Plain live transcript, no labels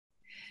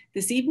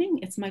This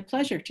evening, it's my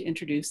pleasure to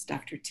introduce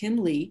Dr. Tim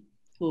Lee,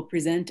 who will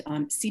present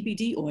on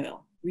CBD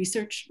oil,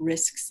 research,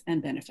 risks,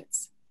 and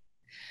benefits.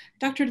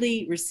 Dr.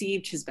 Lee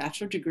received his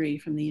bachelor degree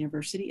from the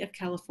University of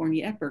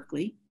California at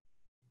Berkeley,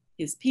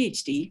 his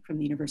PhD from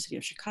the University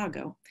of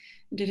Chicago,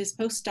 and did his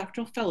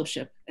postdoctoral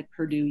fellowship at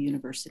Purdue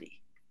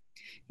University.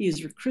 He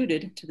was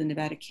recruited to the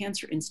Nevada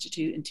Cancer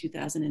Institute in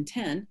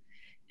 2010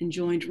 and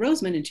joined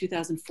Roseman in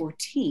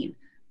 2014,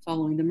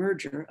 following the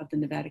merger of the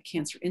Nevada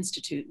Cancer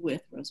Institute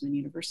with Roseman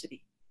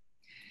University.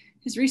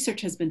 His research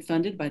has been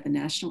funded by the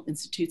National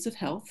Institutes of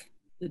Health,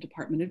 the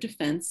Department of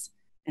Defense,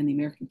 and the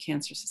American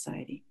Cancer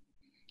Society.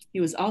 He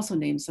was also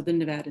named Southern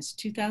Nevada's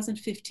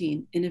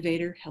 2015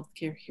 Innovator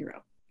Healthcare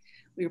Hero.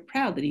 We are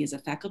proud that he is a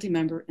faculty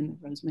member in the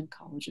Roseman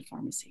College of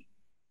Pharmacy.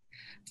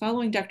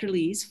 Following Dr.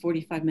 Lee's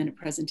 45-minute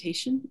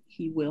presentation,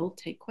 he will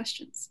take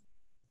questions.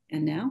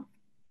 And now,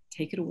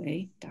 take it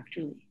away,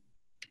 Dr. Lee.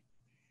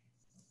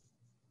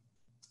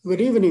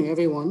 Good evening,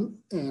 everyone,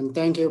 and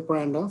thank you,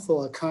 Brenda,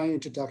 for kind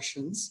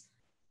introductions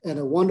and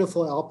a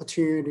wonderful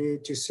opportunity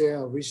to share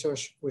our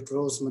research with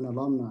Roseman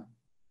alumni.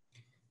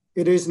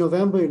 It is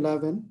November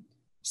 11,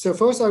 so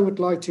first I would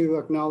like to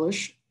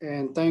acknowledge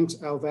and thank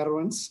our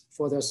veterans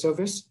for their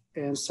service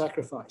and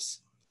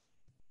sacrifice.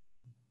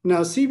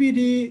 Now,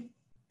 CBD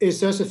is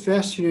just a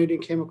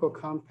fascinating chemical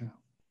compound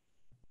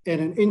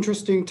and an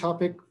interesting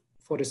topic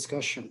for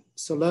discussion.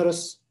 So let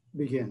us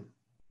begin.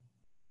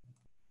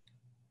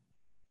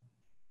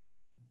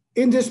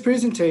 In these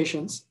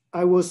presentations,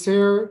 I will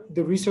share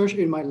the research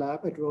in my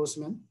lab at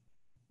Roseman.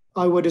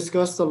 I will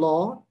discuss the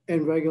law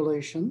and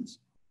regulations,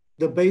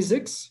 the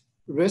basics,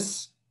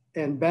 risks,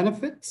 and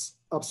benefits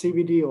of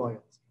CBD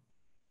oils.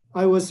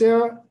 I will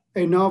share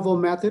a novel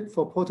method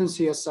for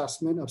potency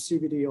assessment of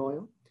CBD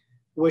oil,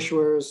 which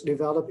was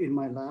developed in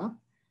my lab.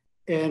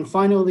 And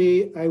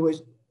finally, I will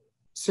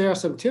share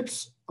some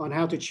tips on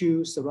how to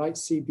choose the right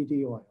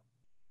CBD oil.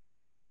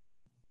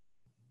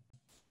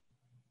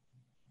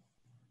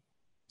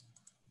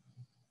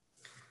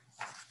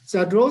 So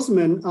at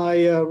Roseman,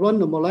 I run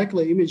the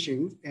molecular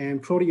imaging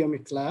and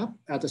proteomic lab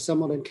at the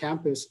Summerlin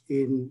campus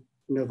in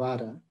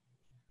Nevada.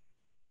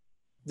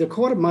 The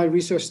core of my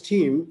research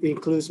team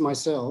includes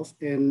myself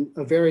and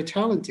a very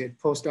talented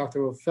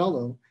postdoctoral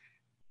fellow,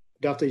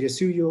 Dr.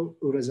 Yasuyo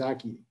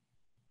Urazaki.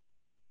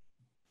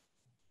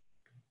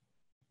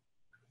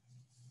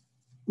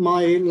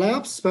 My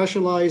lab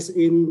specializes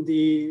in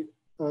the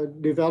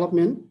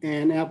development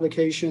and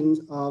applications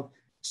of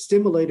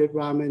stimulated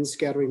Raman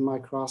scattering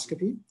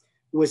microscopy,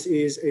 which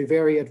is a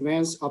very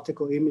advanced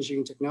optical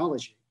imaging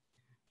technology.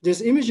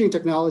 This imaging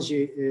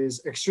technology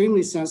is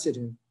extremely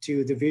sensitive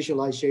to the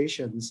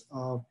visualizations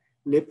of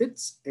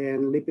lipids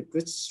and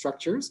lipid-rich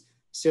structures,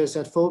 such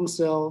as foam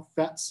cell,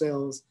 fat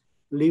cells,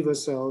 liver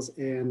cells,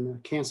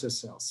 and cancer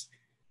cells.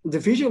 The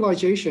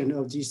visualization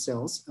of these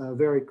cells are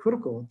very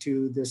critical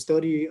to the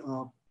study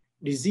of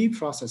disease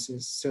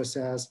processes such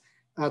as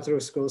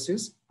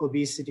atherosclerosis,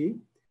 obesity,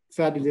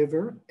 fatty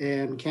liver,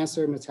 and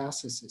cancer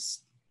metastasis.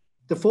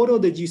 The photo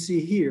that you see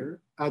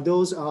here are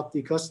those of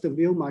the custom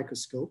view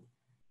microscope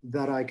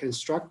that I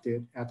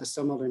constructed at the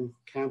Summerlin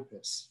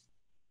campus.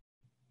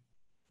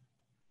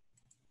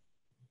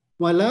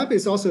 My lab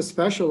is also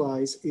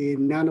specialized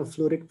in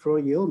nanofluidic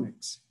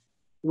proteomics,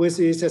 which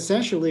is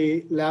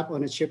essentially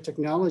lab-on-a-chip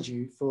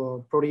technology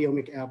for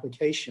proteomic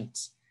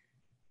applications.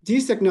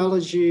 These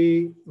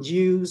technology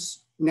use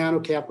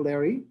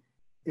nanocapillary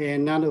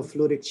and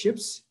nanofluidic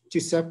chips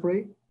to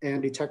separate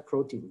and detect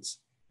proteins.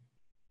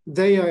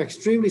 They are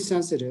extremely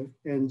sensitive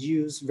and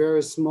use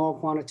very small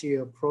quantity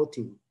of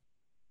protein.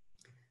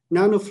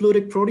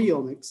 Nanofluidic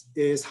proteomics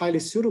is highly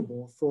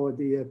suitable for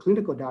the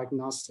clinical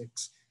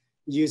diagnostics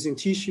using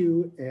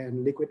tissue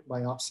and liquid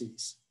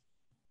biopsies.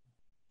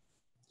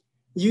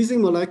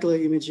 Using molecular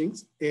imaging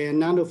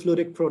and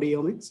nanofluidic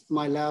proteomics,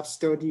 my lab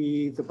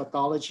study the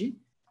pathology,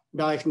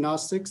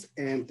 diagnostics,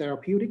 and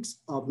therapeutics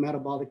of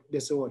metabolic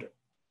disorder.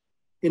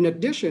 In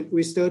addition,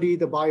 we study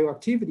the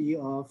bioactivity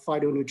of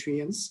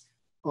phytonutrients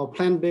or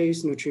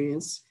plant-based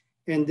nutrients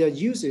and their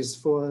uses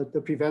for the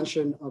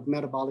prevention of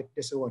metabolic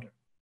disorder.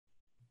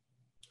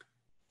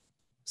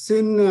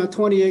 Since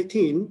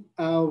 2018,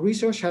 our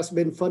research has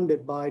been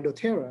funded by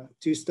doTERRA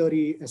to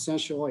study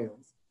essential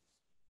oils.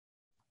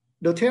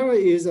 doTERRA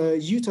is a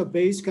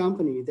Utah-based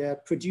company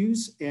that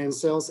produces and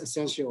sells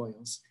essential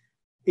oils.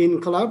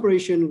 In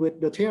collaboration with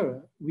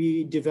doTERRA,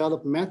 we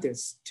develop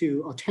methods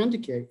to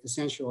authenticate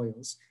essential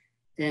oils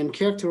and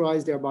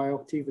characterize their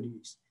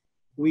bioactivities.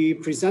 We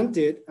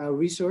presented our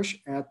research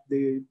at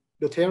the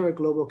doTERRA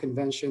Global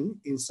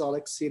Convention in Salt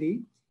Lake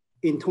City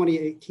in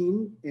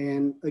 2018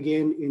 and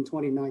again in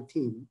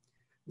 2019.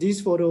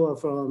 These photos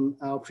are from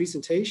our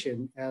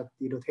presentation at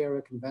the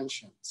doTERRA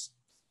conventions.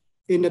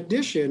 In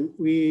addition,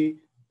 we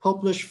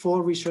published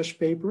 4 research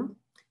papers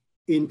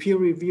in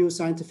peer-reviewed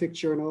scientific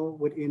journal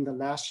within the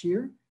last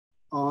year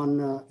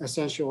on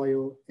essential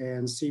oil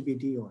and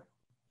CBD oil.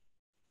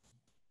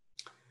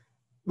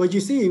 But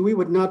you see, we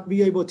would not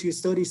be able to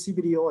study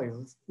CBD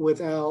oils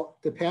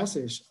without the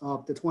passage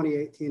of the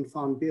 2018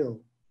 Farm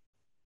Bill.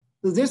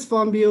 This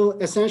Farm Bill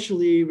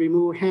essentially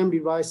removed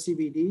hemp-derived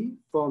CBD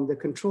from the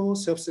Controlled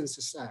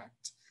Substances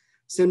Act.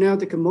 So now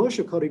the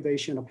commercial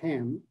cultivation of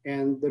hemp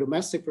and the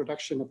domestic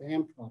production of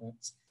hemp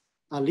products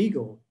are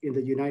legal in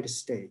the United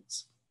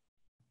States.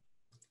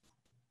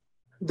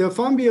 The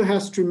Farm Bill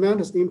has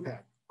tremendous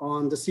impact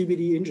on the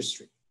CBD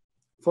industry.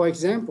 For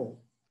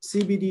example,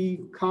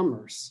 CBD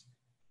commerce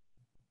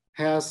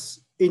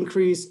has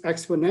increased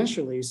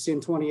exponentially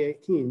since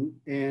 2018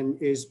 and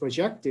is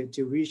projected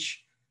to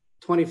reach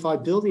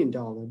 $25 billion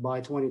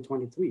by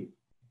 2023.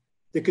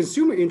 The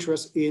consumer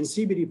interest in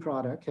CBD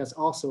product has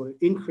also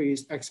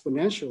increased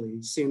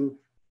exponentially since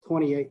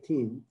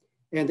 2018.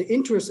 And the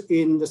interest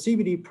in the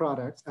CBD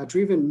products are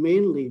driven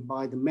mainly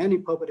by the many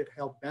public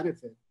health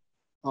benefits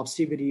of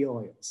CBD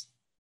oils.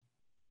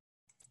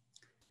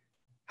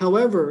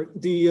 However,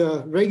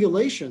 the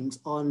regulations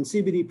on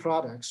CBD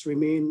products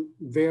remain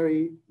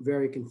very,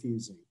 very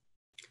confusing.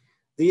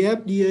 The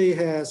FDA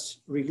has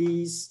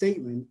released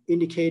statement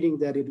indicating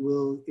that it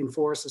will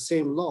enforce the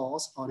same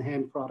laws on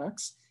hemp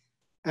products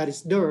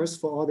as it does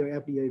for other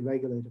FDA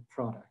regulated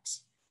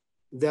products.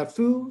 That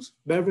foods,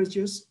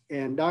 beverages,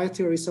 and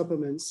dietary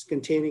supplements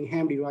containing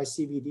hemp-derived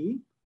CBD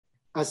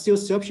are still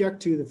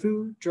subject to the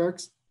Food,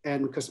 Drugs,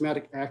 and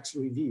Cosmetic Act's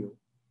review.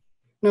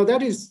 Now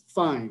that is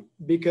fine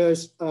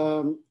because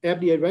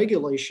FDA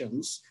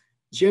regulations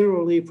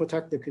generally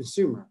protect the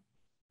consumer,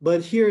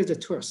 but here's the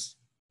twist.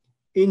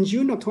 In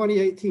June of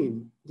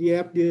 2018, the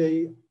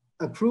FDA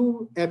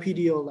approved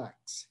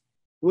Epidiolex,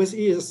 which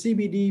is a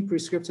CBD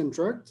prescription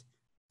drug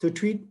to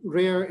treat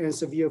rare and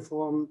severe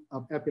forms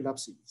of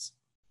epilepsies.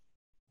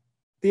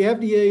 The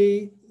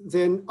FDA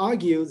then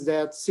argues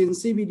that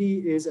since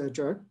CBD is a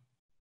drug,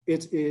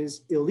 it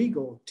is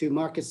illegal to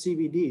market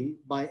CBD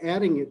by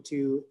adding it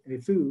to a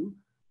food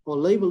or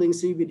labeling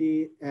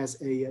CBD as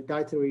a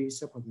dietary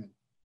supplement.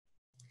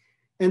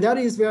 And that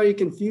is very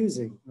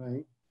confusing,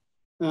 right?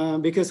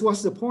 Because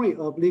what's the point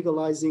of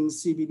legalizing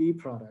CBD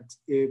products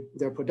if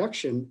their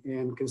production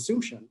and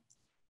consumption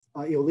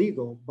are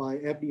illegal by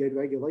FDA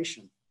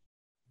regulation?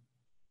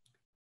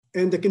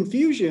 And the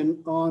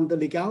confusion on the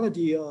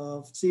legality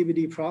of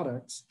CBD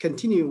products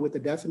continue with the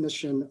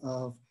definition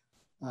of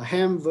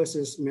hemp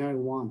versus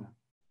marijuana.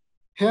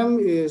 Hemp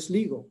is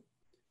legal,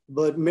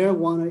 but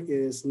marijuana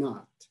is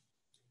not.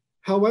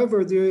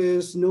 However, there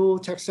is no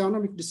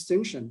taxonomic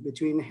distinction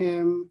between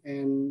hemp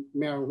and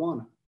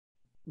marijuana.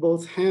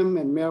 Both hemp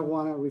and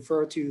marijuana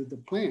refer to the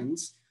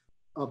plants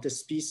of the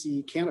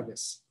species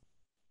cannabis.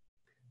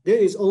 There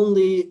is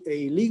only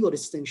a legal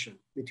distinction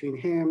between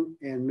hemp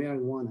and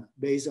marijuana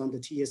based on the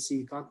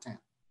THC content.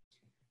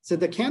 So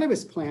the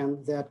cannabis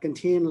plant that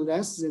contain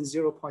less than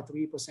 0.3%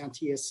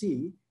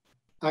 THC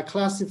are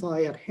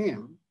classified as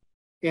hemp,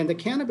 and the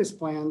cannabis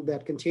plant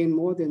that contain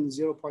more than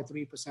 0.3%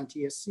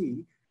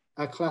 THC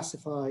are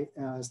classified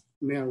as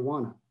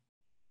marijuana.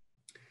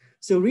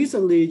 So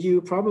recently, you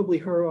probably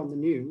heard on the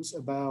news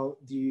about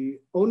the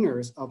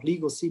owners of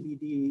legal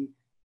CBD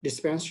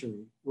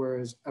dispensary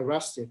was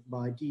arrested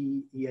by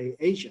DEA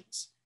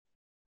agents.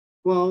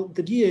 Well,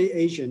 the DEA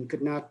agent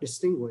could not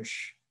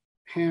distinguish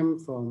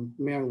hemp from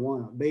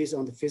marijuana based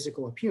on the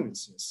physical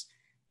appearances,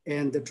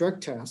 and the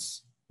drug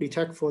tests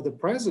detect for the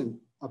presence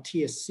of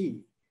THC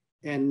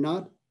and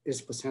not its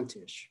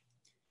percentage.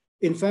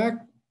 In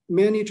fact,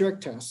 many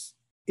drug tests,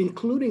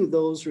 including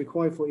those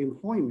required for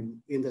employment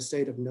in the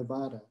state of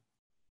Nevada,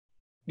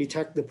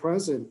 detect the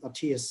presence of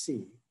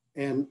THC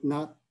and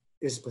not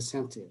its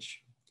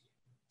percentage.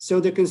 So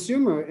the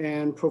consumer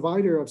and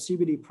provider of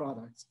CBD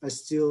products are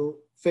still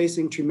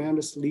facing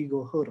tremendous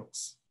legal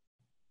hurdles.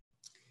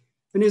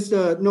 And it's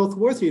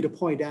noteworthy to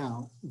point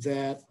out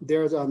that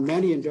there are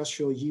many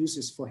industrial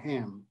uses for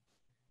hemp.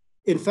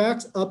 In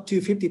fact, up to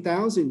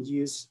 50,000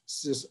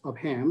 uses of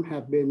hemp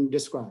have been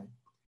described.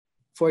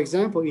 For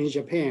example, in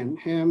Japan,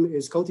 hemp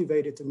is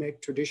cultivated to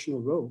make traditional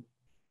rope.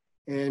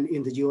 And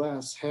in the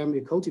US, hemp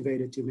is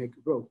cultivated to make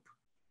rope.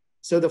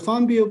 So the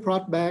Farm Bill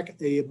brought back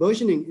a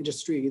burgeoning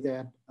industry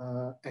that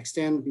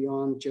extends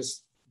beyond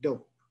just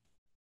dope.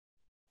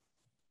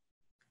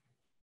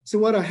 So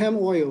what are hemp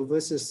oil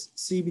versus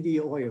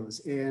CBD oils,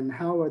 and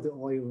how are the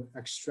oil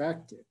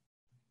extracted?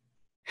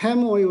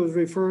 Hemp oil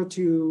refers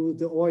to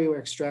the oil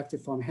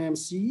extracted from hemp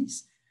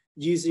seeds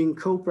using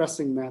cold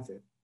pressing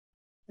method.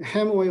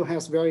 Hemp oil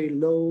has very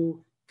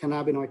low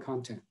cannabinoid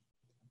content.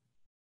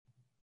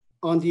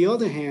 On the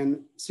other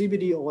hand,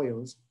 CBD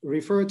oils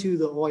refer to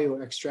the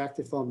oil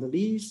extracted from the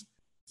leaves,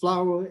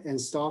 flower,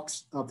 and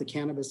stalks of the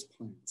cannabis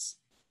plants.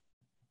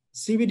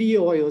 CBD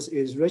oils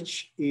is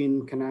rich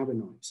in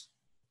cannabinoids.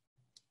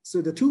 So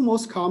the two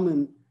most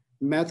common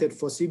methods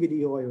for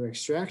CBD oil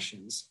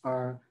extractions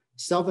are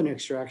solvent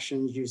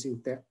extraction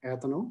using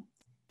ethanol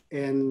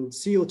and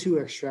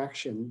CO2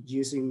 extraction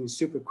using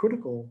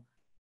supercritical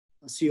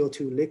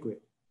CO2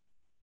 liquid.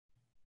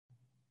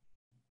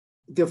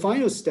 The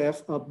final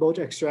step of both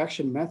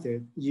extraction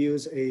methods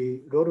use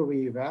a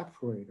rotary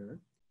evaporator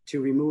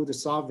to remove the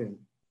solvent,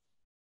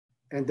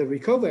 and the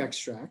recovered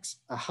extracts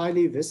are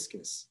highly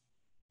viscous.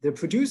 The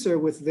producer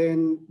would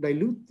then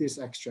dilute these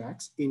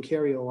extracts in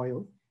carrier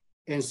oil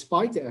and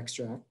spike the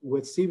extract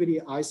with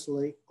CBD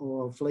isolate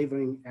or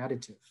flavoring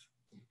additive.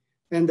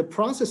 And the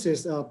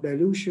processes of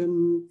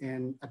dilution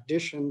and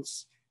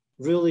additions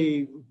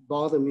really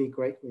bother me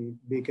greatly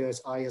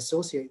because I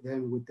associate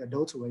them with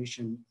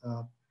adulteration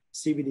of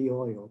CBD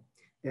oil.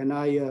 And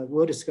I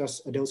will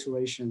discuss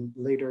adulteration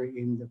later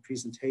in the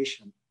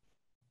presentation.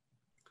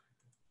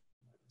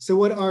 So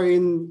what are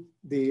in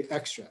the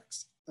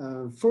extracts?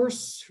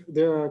 First,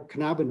 there are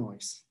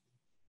cannabinoids,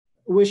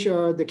 which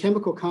are the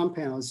chemical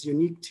compounds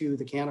unique to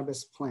the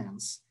cannabis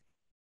plants.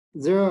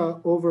 There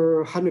are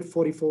over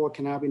 144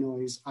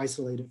 cannabinoids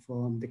isolated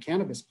from the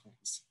cannabis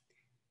plants.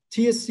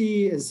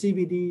 THC and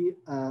CBD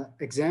are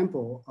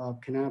example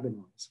of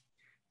cannabinoids.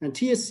 And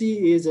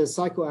THC is a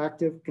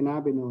psychoactive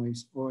cannabinoid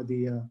or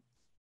the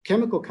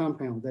chemical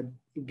compound that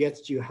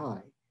gets you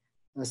high.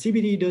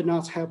 CBD does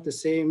not have the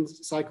same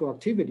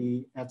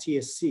psychoactivity as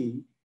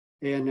THC,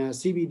 and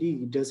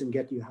CBD doesn't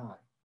get you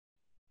high.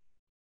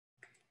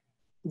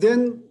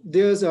 Then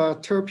there's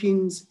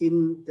terpenes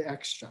in the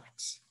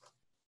extracts.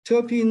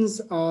 Terpenes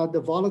are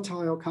the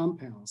volatile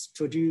compounds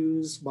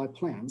produced by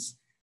plants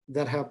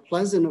that have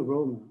pleasant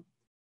aroma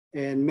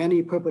and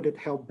many purported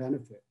health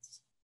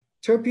benefits.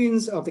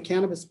 Terpenes of the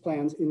cannabis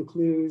plants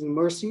include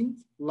myrcene,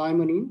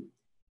 limonene,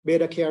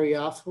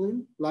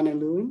 beta-caryophyllene,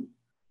 lanolin,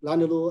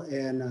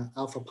 and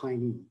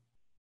alpha-pinene.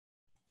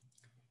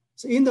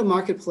 So in the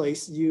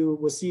marketplace, you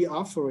will see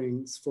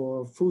offerings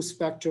for full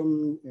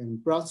spectrum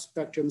and broad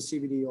spectrum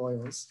CBD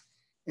oils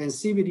and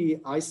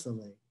CBD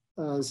isolate.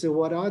 So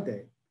what are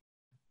they?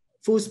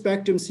 Full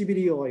spectrum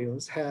CBD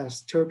oils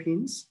has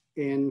terpenes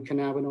and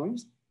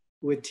cannabinoids,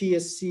 with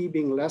THC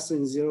being less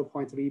than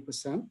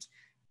 0.3%.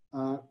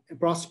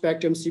 Broad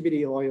spectrum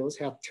CBD oils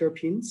have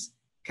terpenes,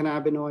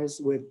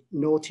 cannabinoids with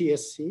no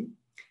THC,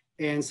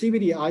 and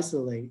CBD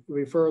isolate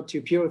refer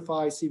to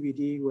purified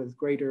CBD with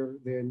greater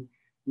than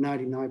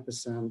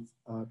 99%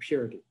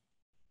 purity.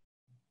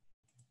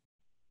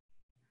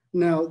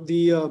 Now,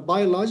 the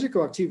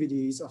biological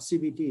activities of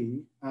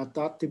CBD are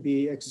thought to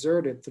be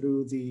exerted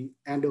through the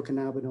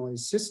endocannabinoid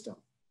system.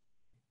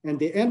 And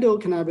the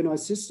endocannabinoid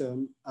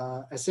system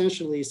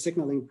essentially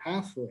signaling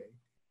pathway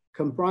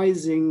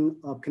comprising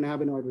of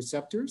cannabinoid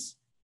receptors,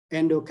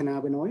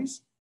 endocannabinoids,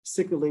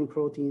 signaling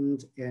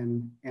proteins,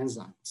 and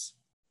enzymes.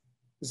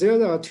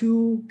 There are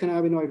two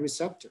cannabinoid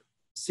receptors,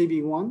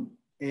 CB1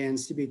 and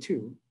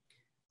CB2.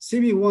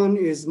 CB1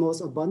 is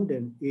most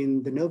abundant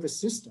in the nervous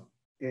system,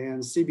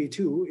 and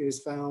CB2 is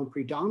found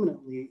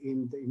predominantly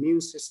in the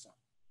immune system.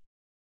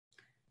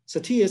 So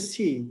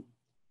THC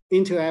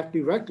interact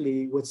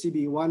directly with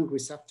CB1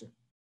 receptor,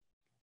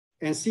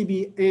 and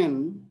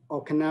CBN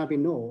or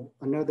cannabinol,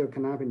 another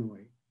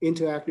cannabinoid,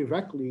 interact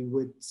directly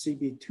with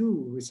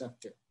CB2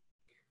 receptor.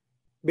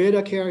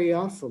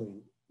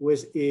 Beta-caryophyllene,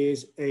 which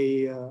is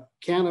a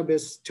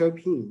cannabis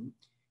terpene,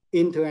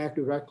 interact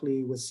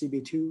directly with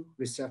CB2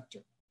 receptor.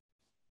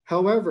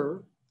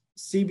 However,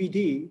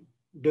 CBD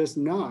does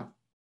not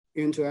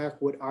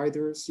interact with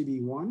either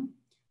CB1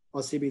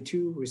 or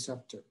CB2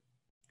 receptor.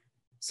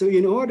 So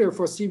in order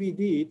for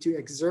CBD to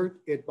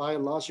exert its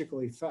biological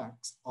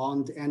effects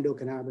on the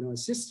endocannabinoid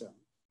system,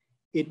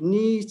 it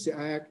needs to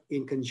act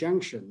in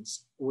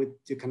conjunctions with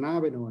the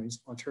cannabinoids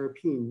or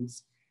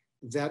terpenes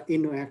that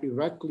interact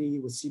directly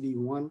with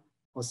CB1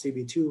 or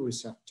CB2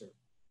 receptor.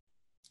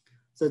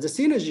 So the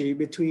synergy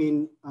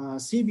between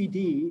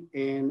CBD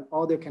and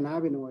other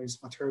cannabinoids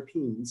or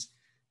terpenes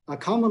are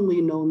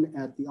commonly known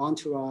as the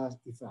entourage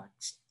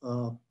effects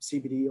of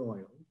CBD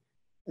oil.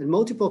 And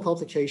multiple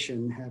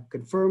publications have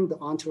confirmed the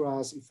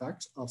entourage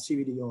effects of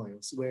CBD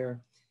oils,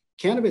 where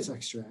cannabis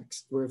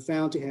extracts were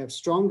found to have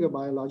stronger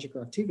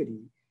biological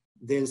activity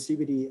than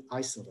CBD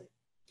isolate.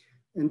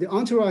 And the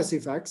entourage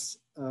effects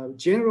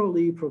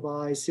generally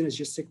provide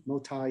synergistic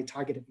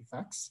multi-targeted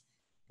effects,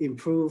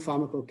 improve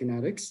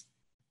pharmacokinetics,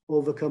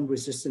 overcome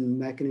resistant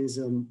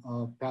mechanism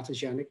of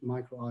pathogenic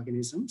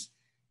microorganisms,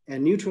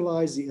 and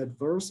neutralize the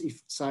adverse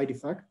side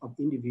effect of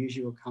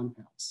individual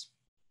compounds.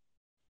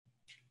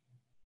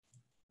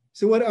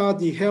 So what are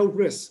the health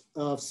risks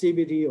of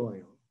CBD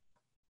oil?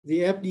 The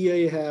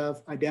FDA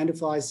have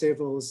identified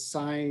several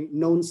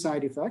known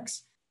side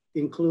effects,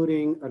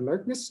 including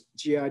alertness,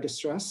 GI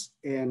distress,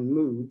 and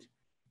mood.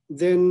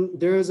 Then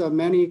there's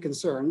many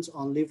concerns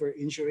on liver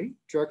injury,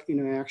 drug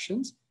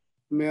interactions,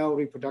 male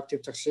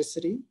reproductive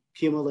toxicity,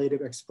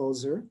 cumulative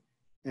exposure,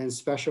 and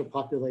special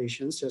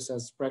populations such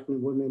as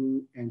pregnant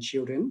women and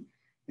children,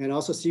 and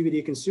also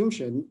CBD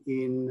consumption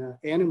in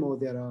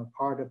animals that are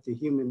part of the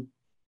human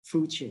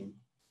food chain.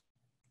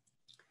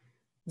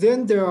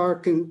 Then there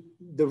are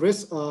the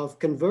risk of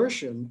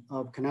conversion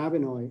of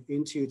cannabinoid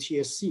into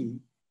THC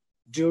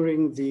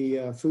during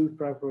the food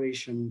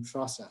preparation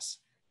process.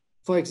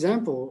 For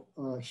example,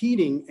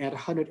 heating at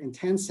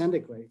 110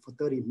 centigrade for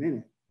 30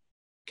 minutes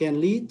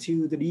can lead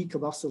to the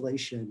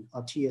decarboxylation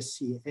of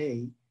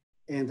THCA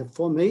and the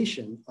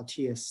formation of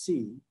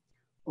THC,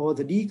 or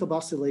the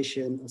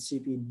decarboxylation of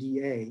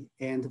CBDA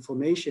and the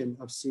formation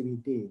of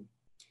CBD.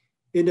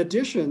 In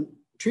addition,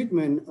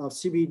 treatment of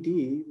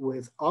CBD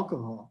with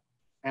alcohol,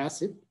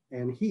 acid,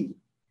 and heat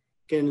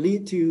can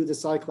lead to the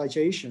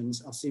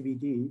cyclizations of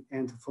CBD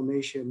and the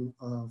formation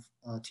of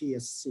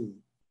THC.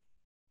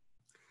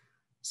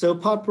 So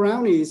pot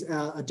brownies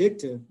are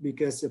addictive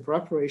because the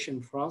preparation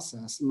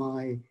process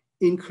might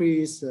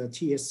increase the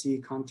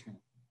THC content.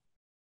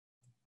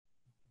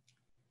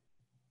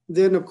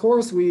 Then, of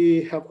course,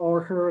 we have all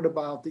heard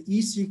about the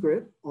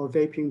e-cigarette or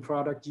vaping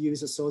product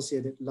use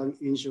associated lung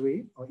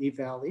injury or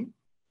EVALI.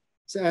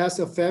 So as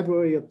of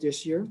February of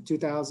this year,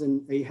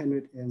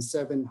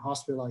 2,807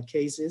 hospitalized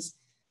cases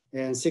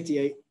and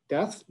 68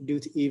 deaths due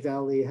to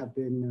EVALI have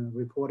been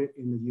reported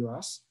in the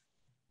US.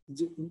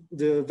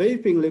 The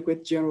vaping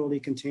liquid generally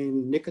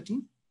contain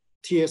nicotine,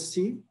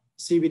 THC,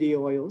 CBD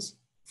oils,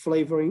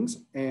 flavorings,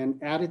 and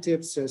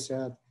additives such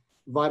as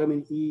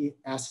vitamin E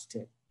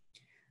acetate.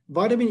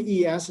 Vitamin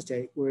E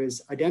acetate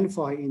was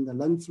identified in the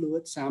lung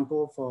fluid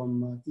sample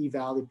from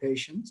EVALI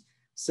patients.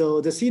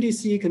 So the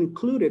CDC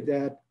concluded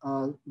that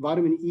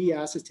vitamin E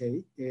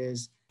acetate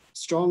is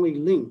strongly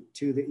linked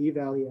to the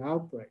EVALI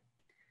outbreak.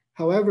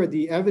 However,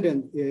 the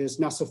evidence is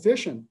not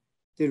sufficient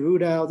to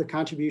root out the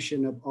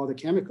contribution of other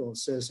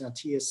chemicals such as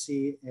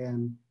THC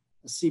and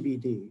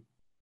CBD.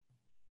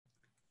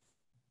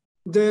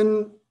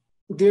 Then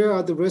there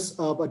are the risks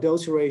of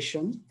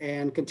adulteration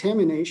and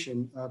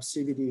contamination of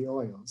CBD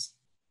oils.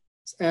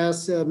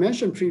 As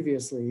mentioned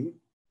previously,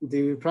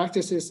 the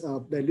practices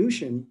of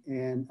dilution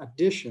and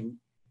addition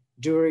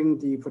during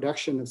the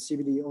production of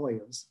CBD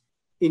oils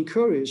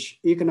encourage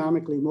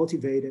economically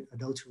motivated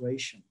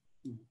adulteration.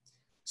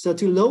 So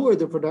to lower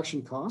the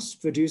production costs,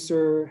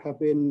 producers have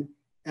been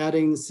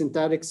adding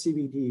synthetic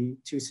CBD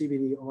to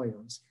CBD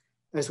oils,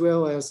 as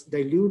well as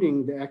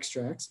diluting the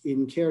extracts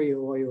in carrier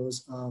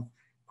oils of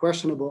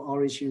questionable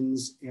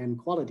origins and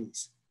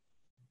qualities.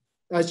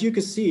 As you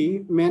can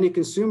see, many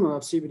consumers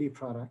of CBD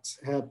products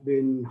have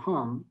been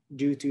harmed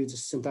due to the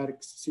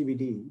synthetic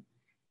CBD,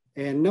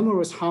 and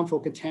numerous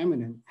harmful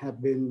contaminants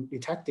have been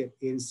detected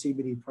in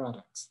CBD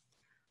products.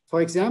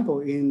 For example,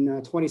 in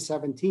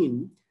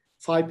 2017,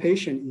 5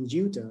 patients in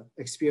Utah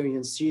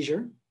experienced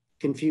seizure,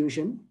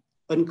 confusion,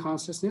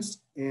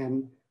 unconsciousness,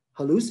 and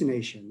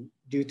hallucination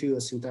due to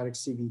a synthetic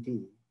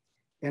CBD.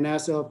 And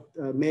as of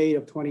May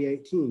of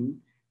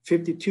 2018,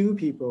 52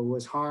 people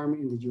was harmed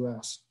in the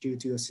US due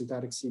to a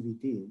synthetic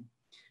CBD.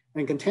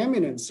 And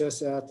contaminants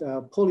such as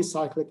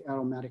polycyclic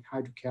aromatic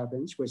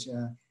hydrocarbons, which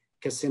are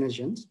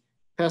carcinogens,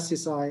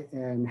 pesticide,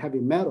 and heavy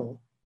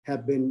metal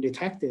have been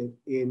detected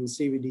in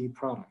CBD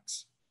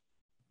products.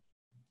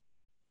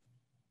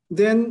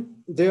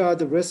 Then there are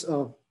the risks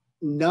of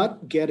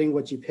not getting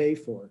what you pay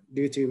for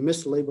due to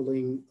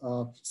mislabeling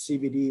of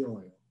CBD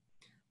oil.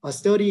 A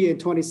study in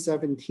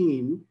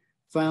 2017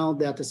 found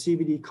that the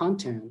CBD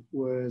content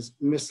was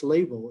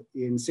mislabeled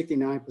in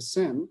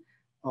 69%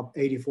 of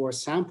 84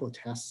 sample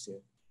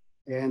tested.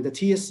 And the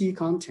THC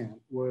content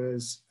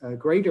was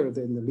greater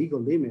than the legal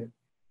limit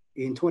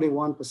in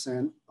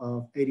 21%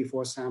 of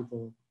 84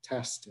 sample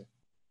tested.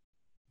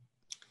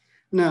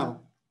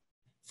 Now,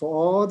 for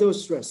all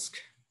those risks,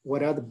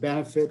 what are the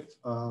benefits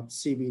of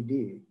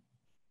CBD?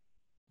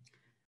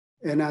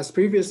 And as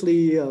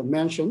previously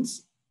mentioned,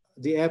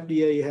 the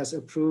FDA has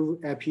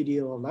approved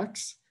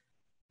Epidiolex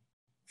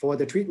for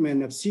the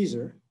treatment of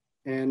seizure,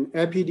 and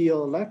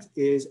Epidiolex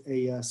is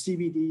a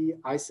CBD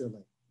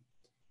isolate.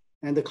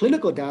 And the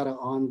clinical data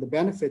on the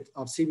benefit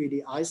of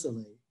CBD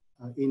isolate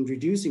in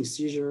reducing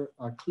seizure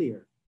are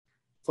clear.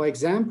 For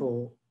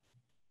example,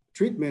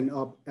 treatment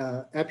of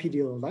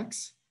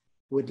Epidiolex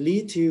would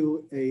lead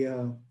to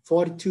a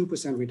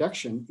 42%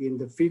 reduction in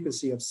the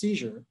frequency of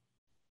seizure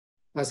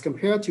as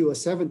compared to a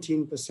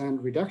 17%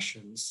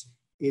 reductions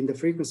in the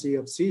frequency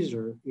of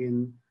seizure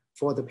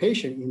for the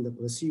patient in the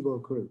placebo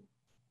group.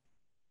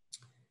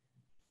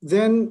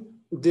 Then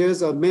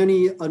there's a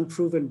many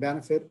unproven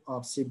benefit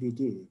of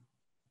CBD.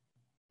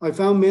 I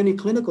found many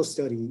clinical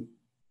studies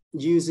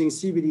using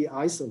CBD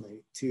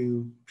isolate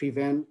to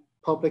prevent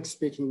public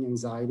speaking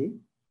anxiety,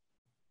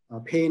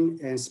 pain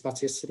and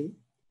spasticity,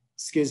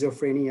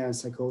 schizophrenia and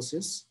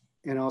psychosis,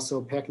 and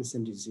also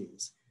Parkinson's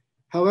disease.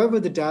 However,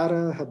 the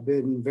data have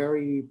been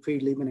very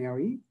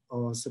preliminary,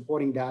 or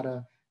supporting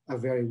data are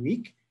very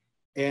weak,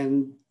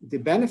 and the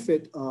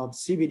benefit of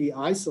CBD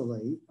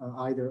isolate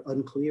are either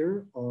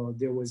unclear or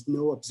there was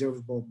no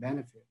observable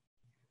benefit.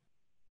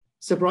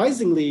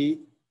 Surprisingly,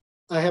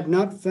 I have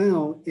not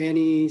found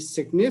any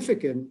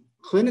significant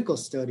clinical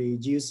study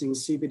using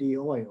CBD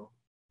oil.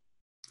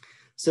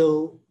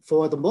 So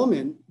for the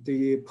moment,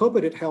 the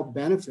purported health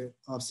benefit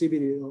of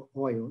CBD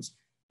oils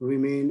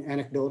remain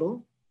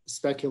anecdotal,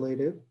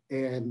 speculative,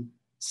 and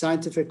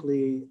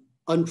scientifically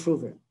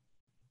unproven.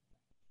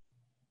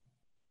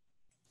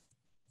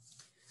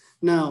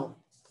 Now,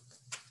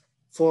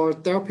 for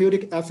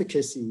therapeutic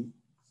efficacy,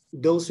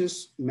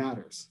 doses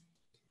matters.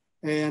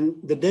 And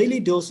the daily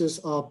doses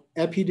of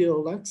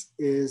Epidiolex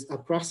is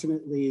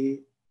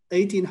approximately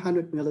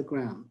 1,800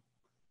 milligrams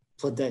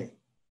per day.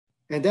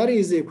 And that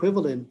is the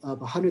equivalent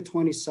of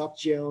 120 soft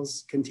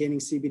gels containing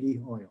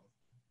CBD oil,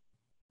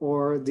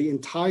 or the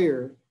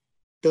entire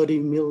 30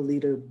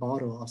 milliliter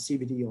bottle of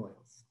CBD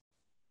oils.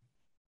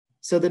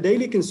 So the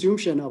daily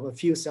consumption of a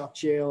few soft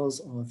gels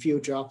or a few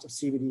drops of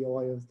CBD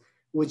oil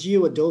would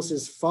yield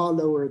doses far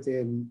lower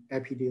than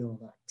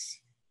Epidiolex.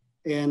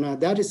 And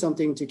that is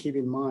something to keep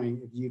in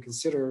mind if you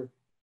consider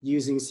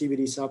using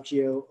CBD soft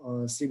gel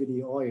or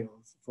CBD oil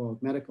for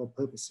medical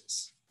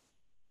purposes.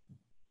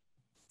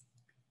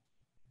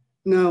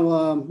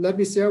 Now, let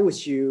me share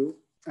with you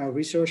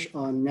research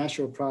on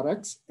natural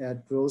products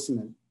at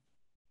Roseman.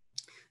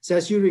 So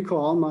as you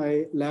recall,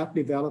 my lab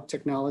developed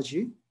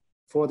technology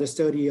for the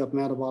study of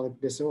metabolic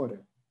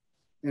disorder.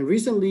 And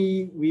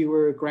recently, we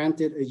were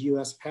granted a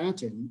US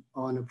patent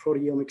on a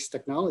proteomics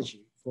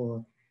technology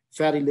for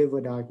fatty liver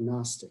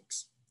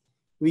diagnostics.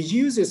 We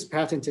use this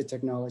patented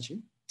technology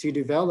to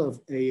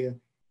develop a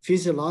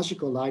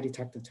physiological lie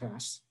detector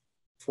test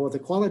for the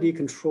quality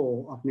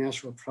control of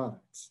natural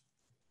products.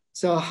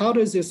 So how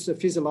does this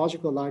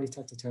physiological lie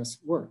detector test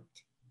work?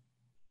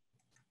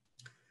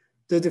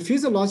 The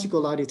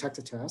physiological lie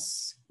detector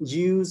tests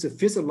use the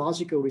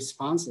physiological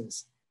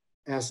responses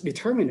as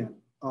determinant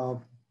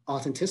of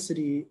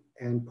authenticity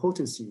and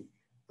potency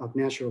of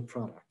natural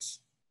products.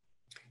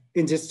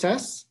 In this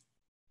test,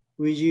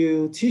 we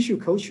use tissue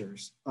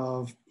cultures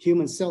of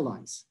human cell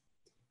lines.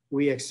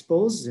 We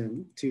expose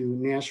them to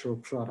natural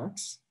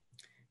products.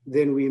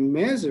 Then we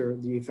measure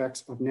the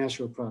effects of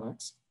natural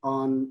products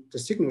on the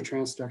signal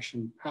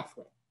transduction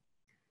pathway.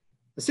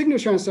 The signal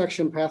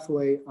transduction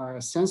pathway are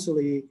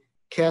essentially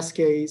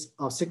cascades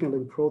of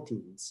signaling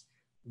proteins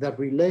that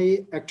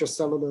relay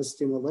extracellular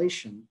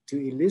stimulation to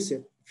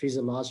elicit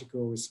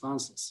physiological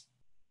responses.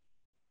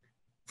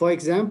 For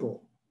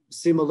example,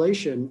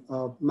 stimulation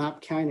of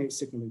MAP kinase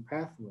signaling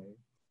pathway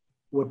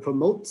would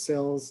promote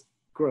cells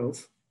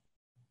growth,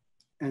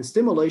 and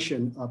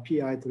stimulation of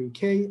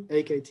PI3K,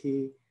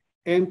 AKT,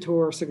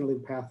 mTOR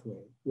signaling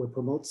pathway would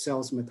promote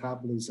cells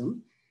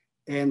metabolism,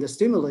 and the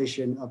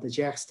stimulation of the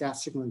JAK-STAT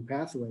signaling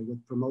pathway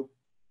would promote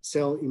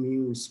cell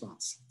immune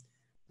response.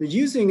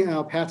 Using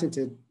our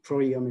patented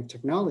proteomic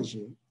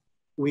technology,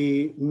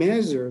 we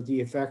measure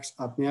the effects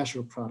of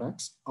natural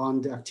products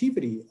on the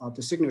activity of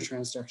the signal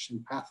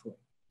transduction pathway.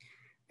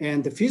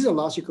 And the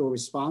physiological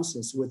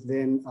responses would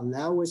then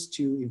allow us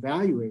to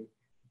evaluate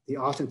the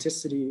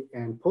authenticity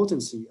and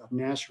potency of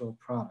natural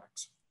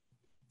products.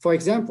 For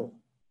example,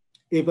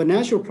 if a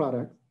natural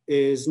product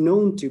is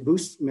known to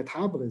boost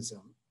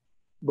metabolism,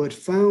 but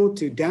found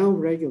to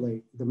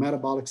downregulate the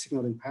metabolic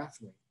signaling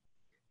pathway,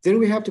 then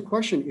we have to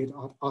question its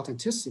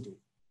authenticity.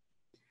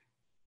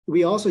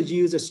 We also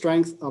use the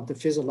strength of the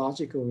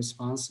physiological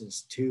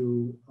responses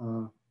to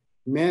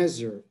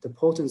measure the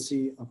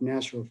potency of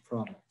natural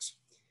products.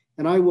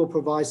 And I will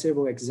provide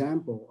several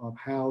examples of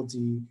how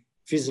the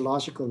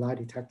physiological lie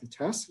detector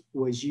test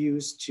was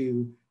used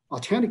to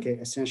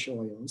authenticate essential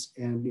oils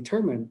and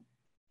determine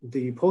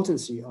the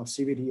potency of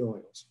CBD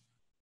oils.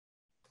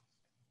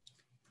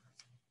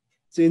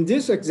 So in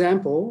this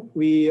example,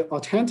 we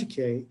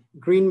authenticate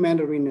green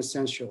mandarin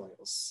essential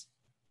oils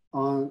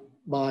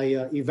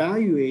by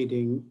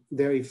evaluating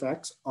their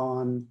effects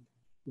on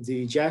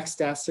the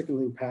JAK-STAT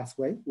signaling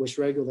pathway, which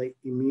regulate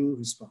immune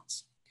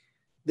response.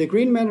 The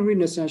green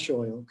mandarin essential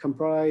oil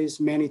comprise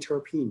many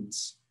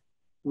terpenes,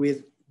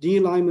 with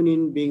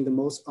D-limonene being the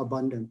most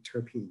abundant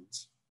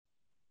terpenes.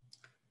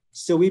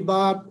 So we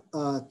bought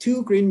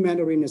 2 green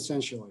mandarin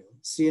essential oil,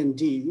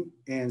 CND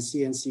and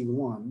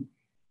CNC1,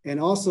 and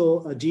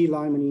also a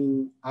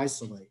D-limonene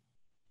isolate.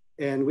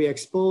 And we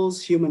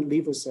expose human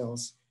liver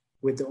cells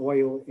with the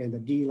oil and the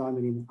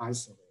D-limonene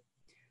isolate.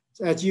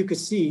 So as you can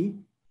see,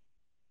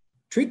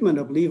 treatment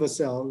of liver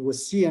cell with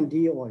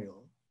CND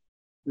oil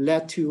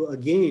led to a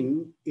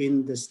gain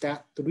in the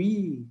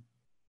STAT3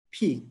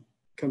 peak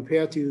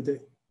compared to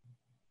the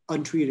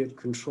untreated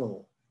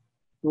control,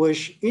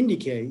 which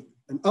indicate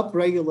an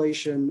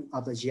upregulation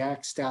of the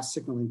JAK-STAT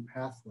signaling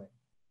pathway.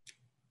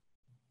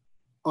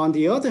 On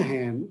the other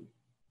hand,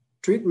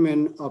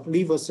 treatment of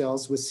liver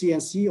cells with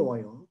CNC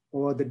oil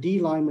or the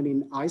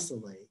D-limonene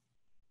isolate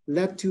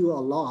led to a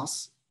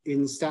loss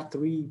in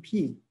STAT3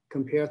 peak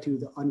compared to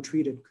the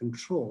untreated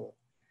control,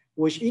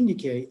 which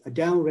indicate a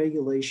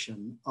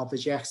downregulation of the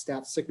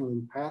JAK-STAT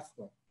signaling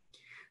pathway.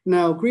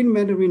 Now, green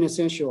mandarin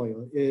essential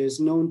oil is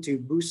known to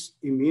boost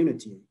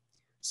immunity.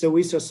 So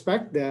we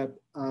suspect that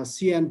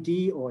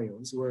CND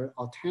oils were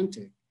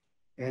authentic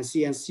and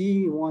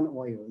CNC1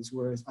 oils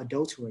were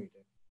adulterated.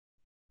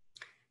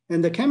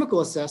 And the chemical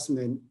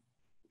assessment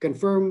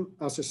confirmed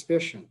our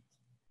suspicion.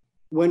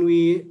 When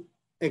we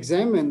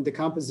examined the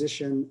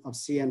composition of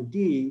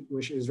CND,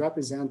 which is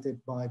represented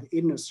by the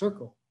inner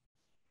circle,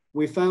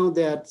 we found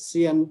that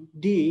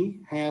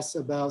CND has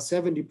about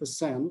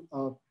 70%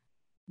 of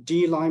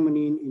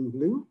D-limonene in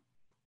blue,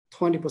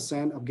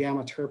 20% of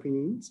gamma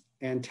terpenes,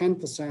 and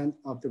 10%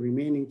 of the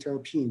remaining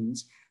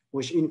terpenes,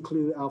 which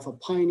include alpha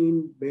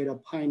pinene, beta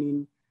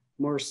pinene,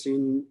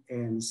 myrcene,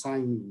 and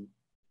cymene.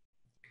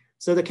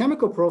 So the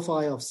chemical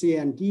profile of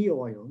CND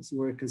oils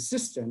were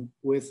consistent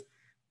with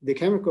the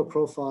chemical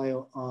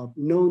profile of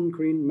known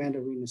green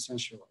mandarin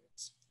essential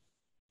oils.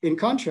 In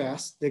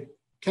contrast, the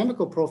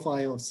chemical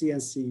profile of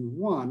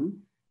CNC1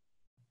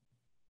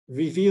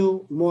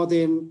 reveal more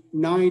than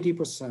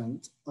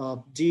 90%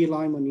 of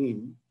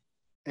D-limonene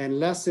and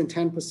less than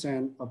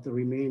 10% of the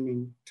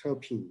remaining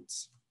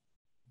terpenes.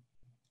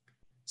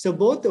 So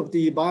both of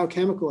the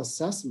biochemical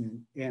assessment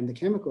and the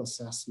chemical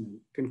assessment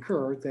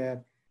concur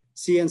that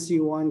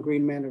CNC1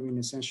 green mandarin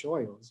essential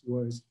oils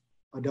was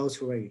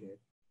adulterated.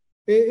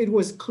 It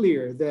was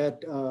clear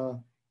that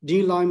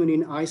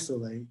D-limonene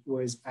isolate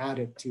was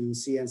added to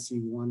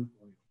CNC1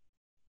 oil.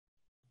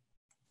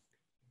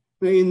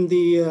 In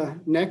the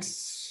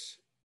next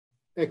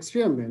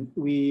experiment,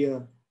 we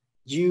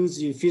use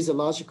the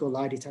physiological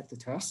lie detector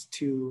test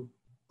to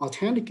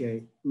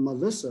authenticate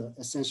Melissa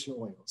essential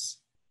oils.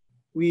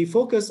 We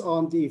focus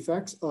on the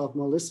effects of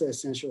Melissa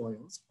essential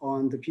oils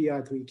on the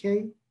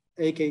PI3K,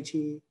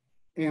 AKT,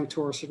 and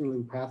mTOR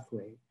signaling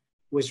pathway,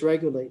 which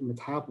regulate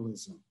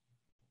metabolism.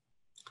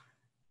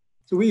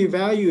 So we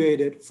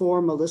evaluated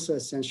 4 Melissa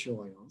essential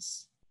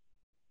oils,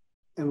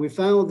 and we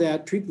found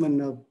that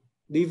treatment of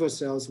liver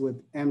cells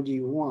with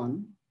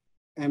MD1,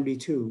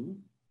 MD2,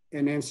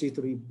 and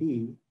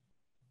MC3B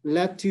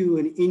led to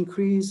an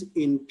increase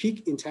in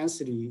peak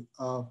intensity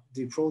of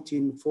the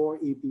protein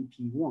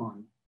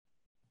 4-EBP1,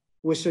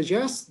 which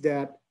suggests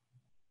that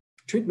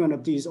treatment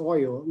of these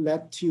oils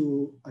led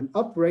to an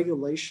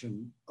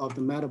upregulation of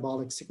the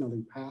metabolic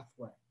signaling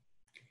pathway.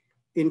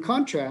 In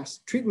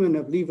contrast, treatment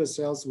of liver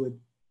cells with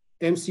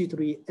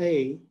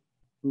MC3A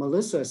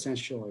Melissa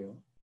essential oil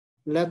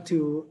led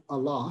to a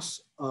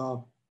loss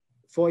of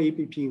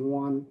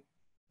 4-EBP1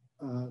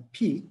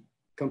 peak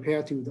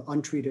compared to the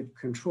untreated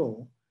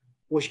control,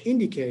 which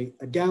indicate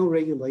a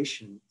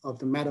downregulation of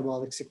the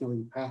metabolic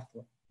signaling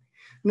pathway.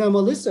 Now,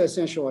 Melissa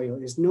essential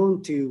oil is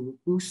known to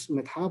boost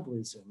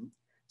metabolism,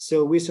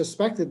 so we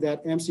suspected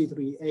that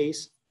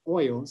MC3A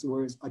oils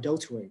were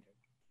adulterated.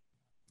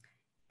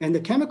 And the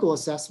chemical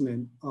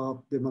assessment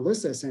of the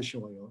Melissa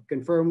essential oil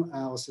confirmed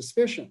our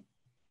suspicion.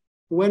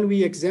 When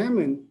we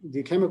examined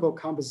the chemical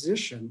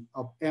composition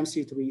of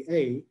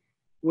MC3A,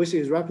 which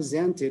is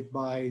represented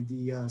by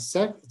the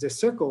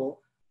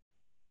circle,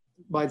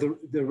 by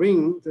the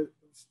ring,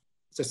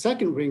 the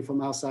second ring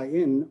from outside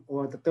in,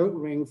 or the third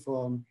ring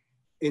from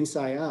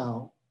inside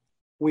out,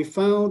 we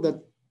found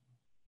that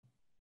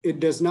it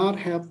does not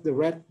have the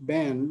red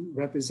band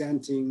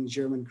representing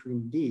German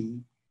cream D.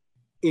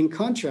 In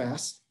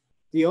contrast,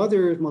 the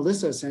other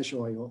Melissa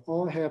essential oil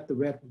all have the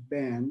red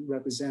band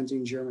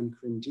representing German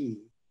cream D.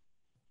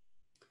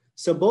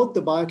 So both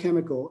the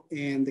biochemical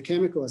and the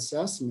chemical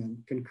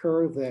assessment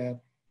concur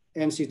that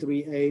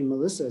MC3A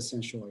Melissa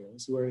essential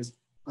oils were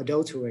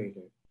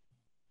adulterated.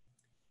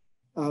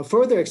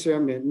 Further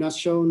experiment not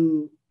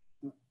shown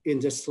in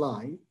this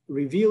slide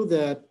revealed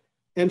that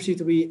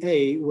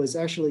MC3A was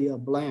actually a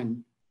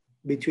blend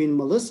between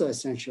Melissa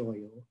essential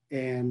oil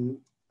and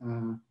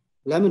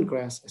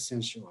lemongrass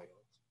essential oil.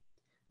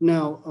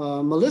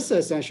 Now, Melissa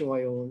essential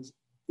oil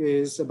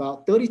is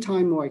about 30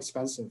 times more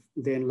expensive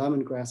than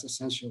lemongrass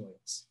essential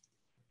oils.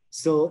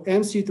 So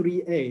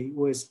MC3A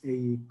was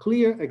a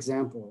clear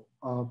example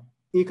of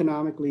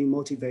economically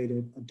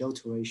motivated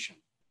adulteration.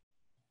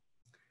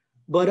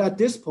 But at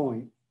this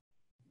point,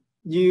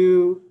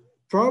 you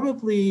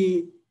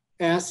probably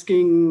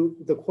asking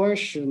the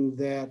question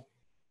that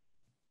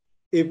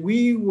if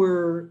we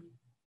were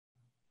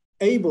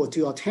able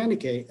to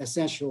authenticate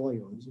essential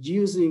oils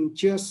using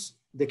just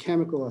the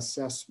chemical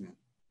assessment,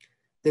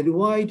 then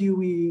why do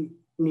we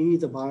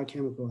need the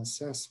biochemical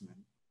assessment?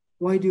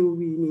 Why do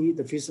we need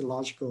the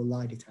physiological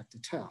lie detector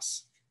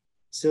test?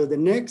 So the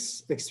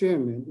next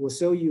experiment will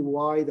show you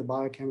why the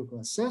biochemical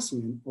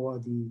assessment or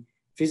the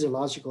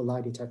physiological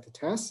lie detector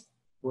test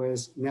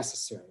was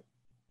necessary.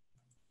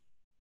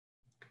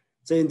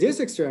 So in this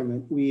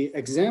experiment, we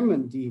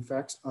examined the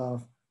effects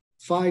of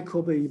 5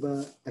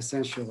 copaiba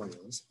essential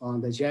oils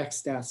on the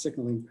JAK-STAT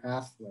signaling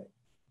pathway.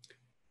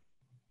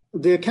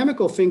 The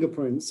chemical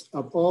fingerprints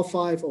of all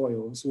 5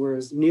 oils were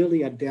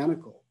nearly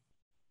identical,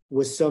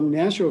 with some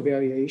natural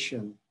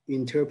variation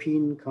in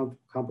terpene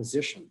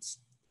compositions.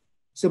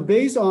 So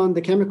based on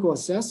the chemical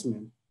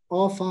assessment,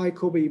 all 5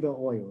 copaiba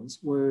oils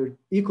were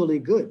equally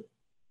good.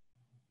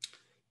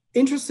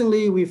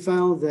 Interestingly, we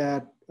found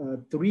that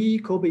 3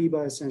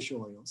 copaiba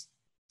essential oils,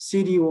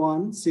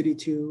 CD1,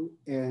 CD2,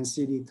 and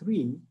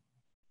CD3,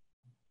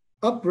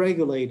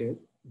 upregulated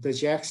the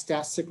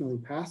JAK-STAT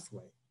signaling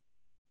pathway.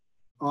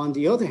 On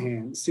the other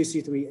hand,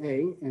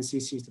 CC3A and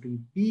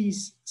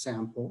CC3B's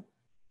sample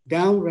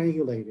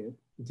downregulated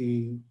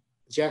the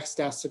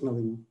JAK-STAT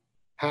signaling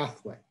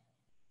pathway.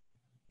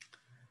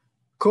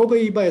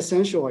 Copaiba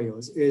essential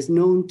oils is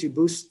known to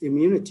boost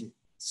immunity,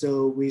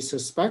 so we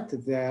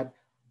suspected that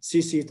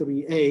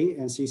CC3A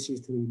and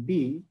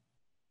CC3B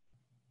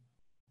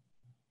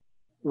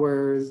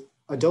were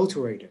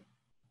adulterated.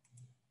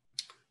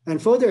 And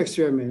further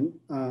experiment,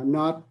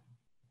 not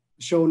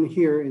shown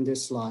here in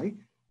this slide,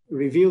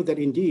 revealed that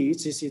indeed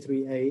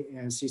CC3A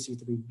and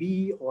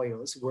CC3B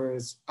oils were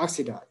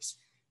oxidized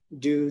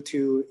due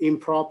to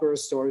improper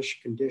storage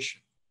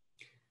condition.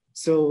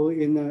 So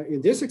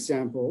in this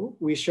example,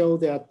 we show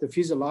that the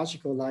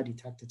physiological lie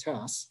detector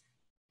test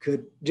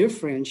could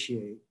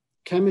differentiate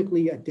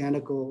chemically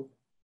identical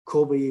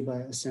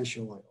cobaiba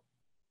essential oil.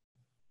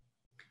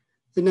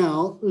 So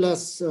now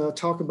let's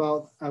talk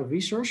about our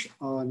research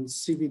on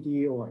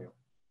CBD oil.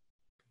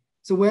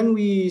 So when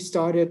we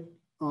started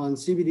on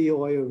CBD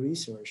oil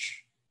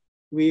research,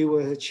 we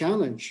were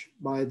challenged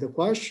by the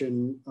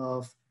question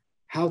of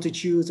how to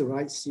choose the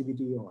right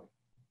CBD oil.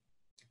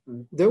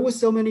 There were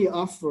so many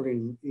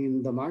offerings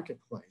in the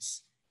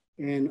marketplace,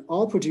 and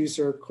all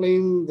producers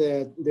claim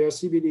that their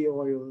CBD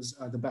oils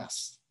are the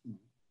best.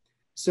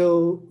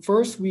 So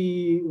first,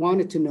 we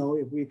wanted to know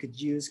if we could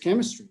use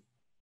chemistry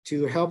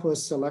to help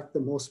us select the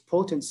most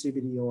potent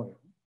CBD oil.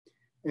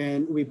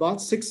 And we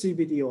bought 6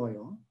 CBD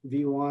oil,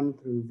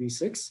 V1 through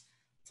V6,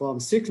 from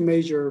 6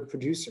 major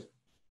producers.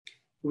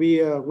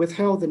 We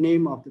withheld the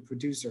name of the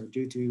producer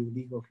due to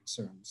legal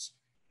concerns.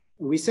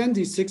 We sent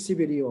these 6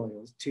 CBD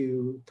oils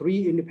to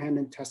 3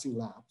 independent testing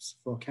labs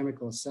for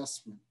chemical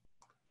assessment.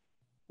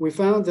 We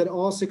found that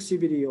all 6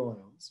 CBD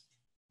oils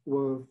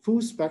were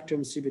full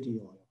spectrum CBD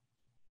oil,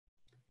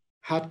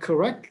 had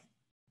correct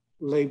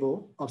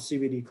label of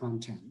CBD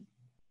content,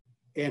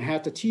 and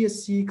had the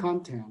THC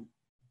content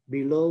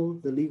below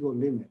the legal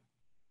limit.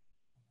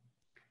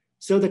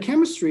 So the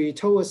chemistry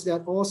told us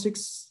that all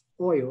 6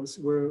 oils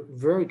were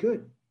very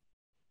good.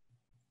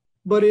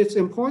 But it's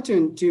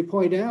important to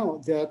point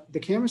out that the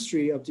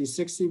chemistry of these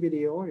 6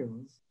 CBD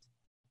oils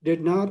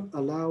did not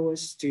allow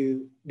us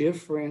to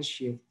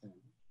differentiate them.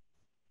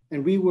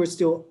 And we were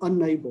still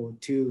unable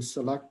to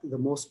select the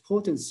most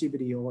potent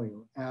CBD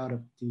oil out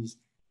of these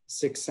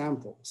 6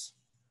 samples.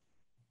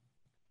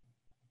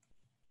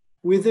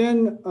 We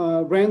then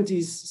ran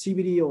these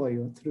CBD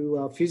oil through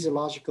a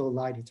physiological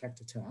lie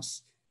detector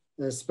test.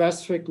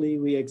 Specifically,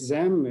 we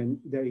examined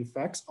their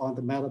effects on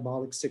the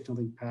metabolic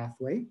signaling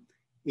pathway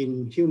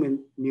in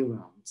human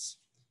neurons.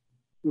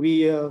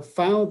 We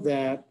found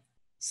that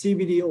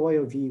CBD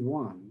oil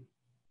V1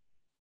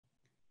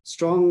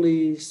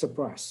 strongly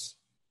suppressed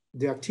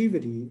the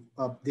activity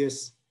of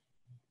this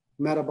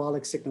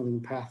metabolic signaling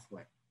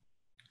pathway.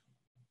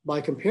 By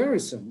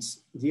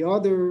comparisons, the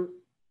other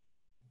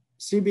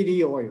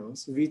CBD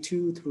oils,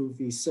 V2 through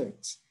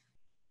V6,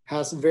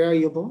 has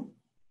variable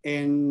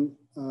and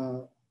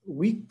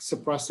weak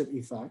suppressive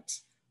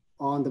effects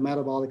on the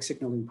metabolic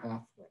signaling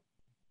pathway.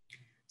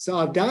 So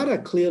our data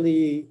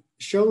clearly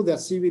show that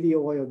CBD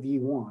oil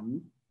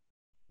V1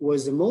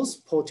 was the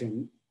most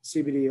potent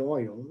CBD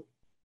oil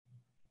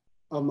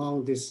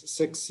among these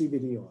 6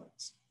 CBD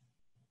oils.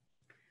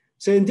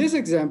 So in this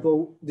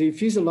example, the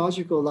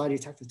physiological lie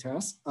detector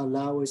test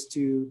allow us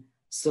to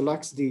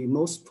select the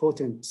most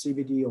potent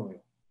CBD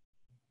oil.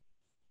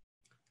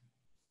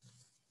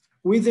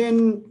 We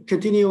then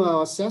continue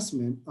our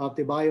assessment of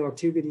the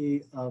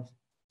bioactivity of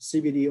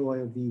CBD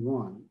oil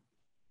V1.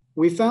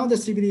 We found that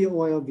CBD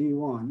oil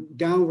V1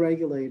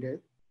 downregulated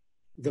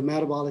the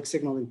metabolic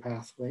signaling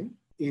pathway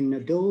in a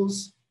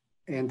dose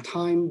and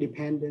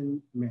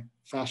time-dependent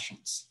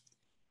fashions.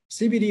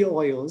 CBD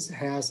oils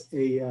has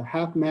a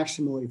half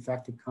maximal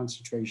effective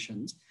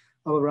concentrations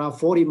of around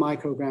 40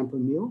 microgram per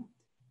mil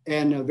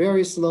and a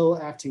very slow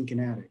acting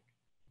kinetic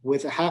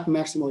with a half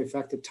maximal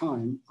effective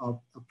time of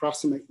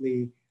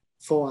approximately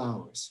 4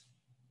 hours.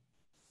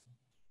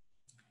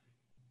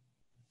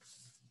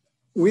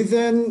 We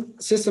then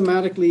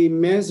systematically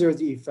measure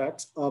the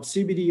effects of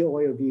CBD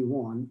oil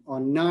V1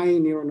 on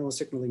 9 neuronal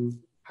signaling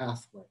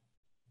pathways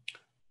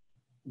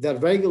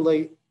that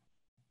regulate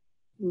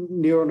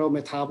neuronal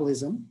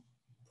metabolism,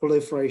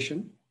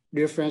 proliferation,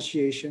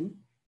 differentiation,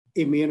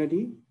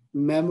 immunity,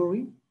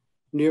 memory,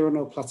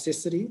 neuronal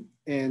plasticity,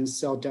 and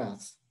cell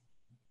death.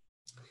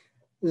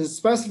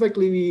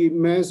 Specifically, we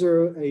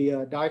measure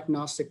a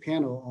diagnostic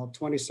panel of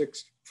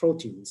 26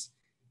 proteins,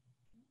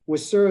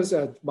 which serves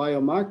as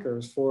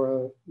biomarkers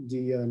for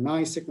the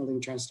 9 signal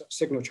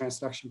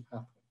transduction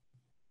pathway.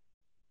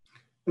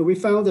 And we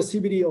found the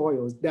CBD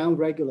oils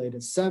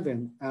downregulated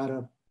 7 out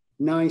of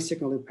 9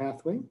 signaling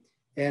pathway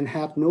and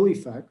had no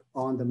effect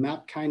on the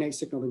MAP kinase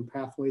signaling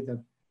pathway that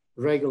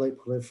regulate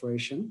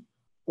proliferation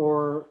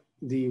or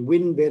the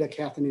Wnt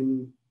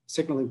beta-catenin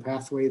signaling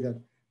pathway that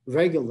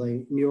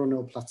regulate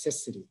neuronal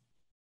plasticity.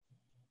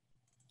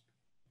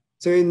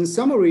 So in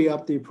summary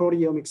of the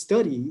proteomic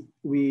study,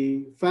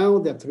 we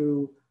found that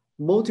through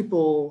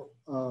multiple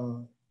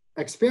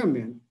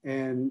experiment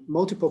and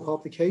multiple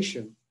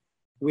publication,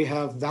 we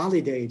have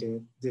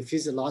validated the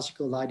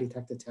physiological lie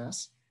detector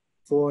test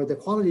for the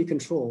quality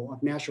control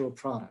of natural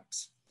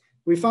products.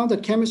 We found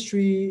that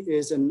chemistry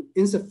is an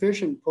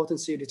insufficient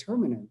potency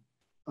determinant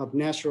of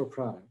natural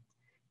product,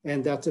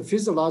 and that the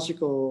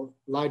physiological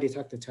lie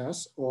detector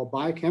test or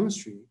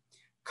biochemistry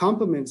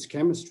complements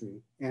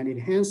chemistry and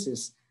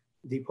enhances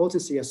the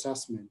potency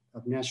assessment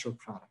of natural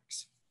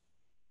products.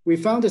 We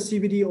found that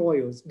CBD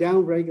oils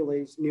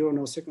downregulate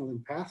neuronal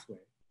signaling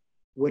pathway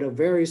with a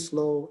very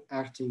slow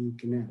acting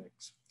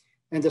kinetics.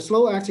 And the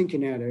slow acting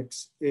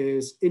kinetics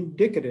is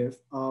indicative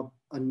of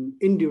an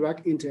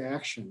indirect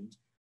interaction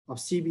of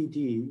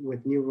CBD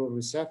with neural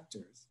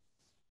receptors.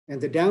 And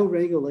the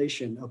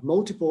downregulation of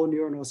multiple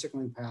neuronal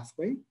signaling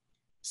pathway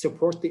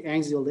support the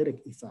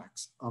anxiolytic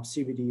effects of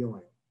CBD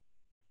oil.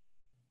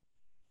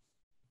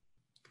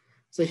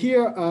 So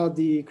here are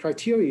the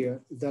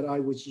criteria that I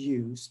would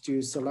use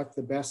to select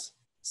the best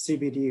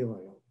CBD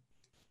oil.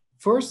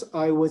 First,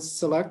 I would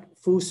select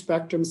full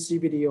spectrum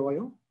CBD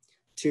oil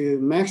to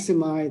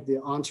maximize the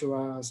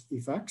entourage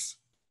effects.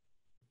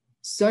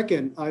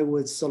 Second, I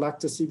would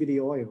select a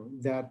CBD oil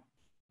that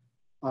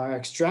are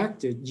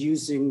extracted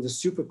using the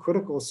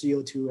supercritical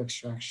CO2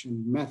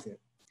 extraction method,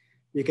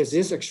 because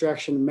this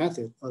extraction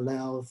method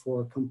allows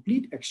for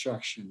complete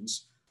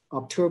extractions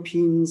of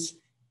terpenes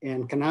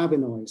and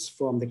cannabinoids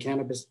from the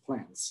cannabis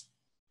plants.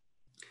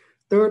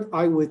 Third,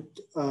 I would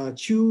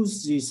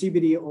choose the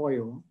CBD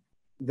oil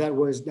that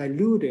was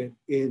diluted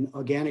in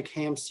organic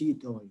hemp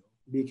seed oil,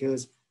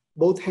 because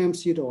both hemp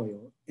seed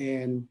oil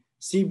and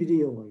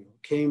CBD oil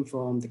came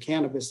from the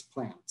cannabis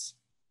plants.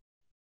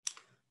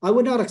 I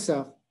would not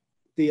accept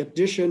the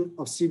addition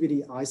of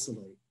CBD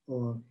isolate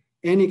or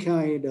any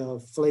kind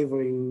of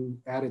flavoring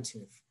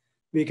additive,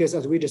 because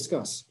as we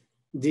discussed,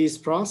 these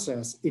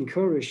processes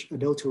encourage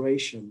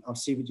adulteration of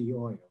CBD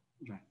oil.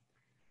 Right?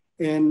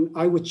 And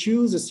I would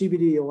choose the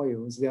CBD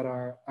oils that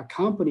are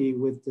accompanied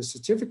with the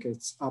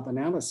certificates of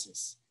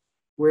analysis,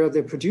 where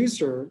the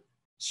producer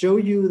show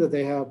you that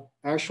they have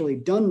actually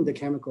done the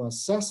chemical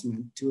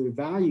assessment to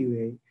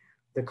evaluate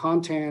the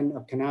content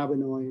of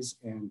cannabinoids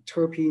and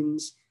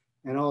terpenes,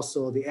 and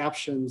also the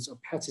absence of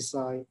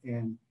pesticide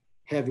and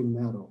heavy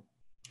metal.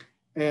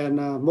 And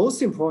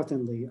most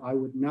importantly, I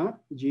would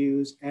not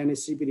use any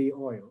CBD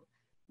oil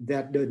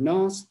that did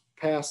not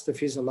pass the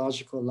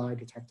physiological lie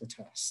detector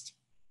test.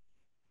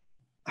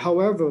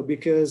 However,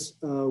 because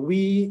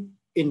we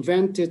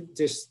invented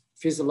this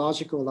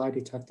physiological lie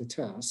detector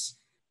test,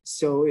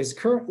 so it's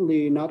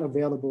currently not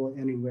available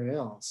anywhere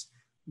else,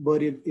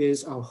 but it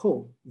is our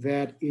hope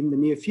that in the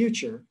near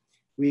future,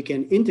 we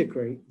can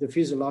integrate the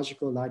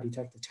physiological lie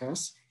detector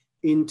test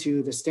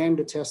into the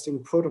standard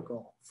testing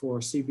protocol for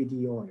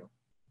CBD oil.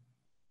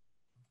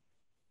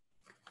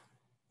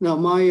 Now,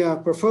 my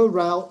preferred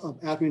route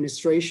of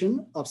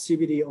administration of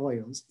CBD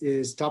oils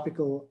is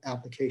topical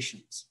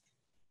applications.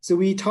 So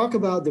we talk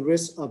about the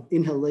risk of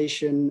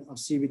inhalation of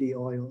CBD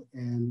oil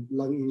and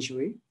lung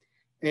injury,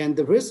 and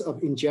the risk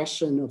of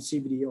ingestion of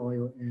CBD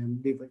oil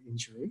and liver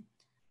injury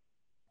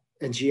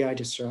and GI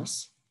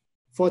distress.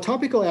 For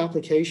topical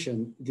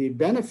application, the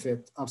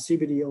benefit of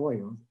CBD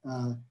oil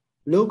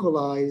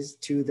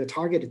localized to the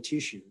targeted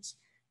tissues,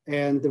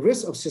 and the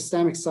risk of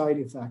systemic side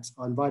effects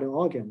on vital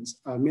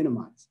organs are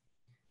minimized.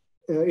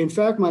 In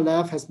fact, my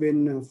lab has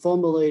been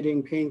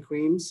formulating pain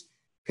creams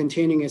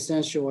containing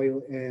essential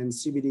oil and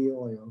CBD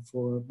oil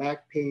for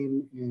back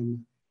pain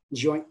and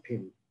joint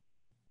pain.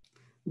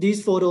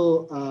 These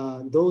photos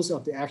are those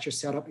of the actual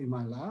setup in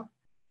my lab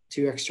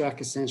to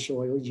extract essential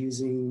oil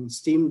using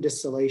steam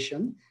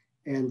distillation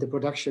and the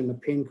production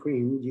of pain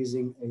cream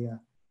using a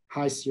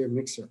high sear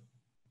mixer.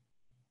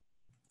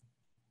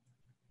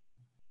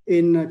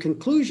 In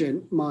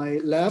conclusion,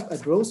 my lab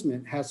at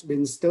Roseman has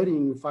been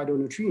studying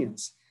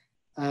phytonutrients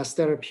as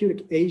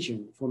therapeutic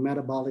agent for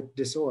metabolic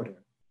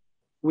disorder.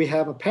 We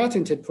have a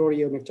patented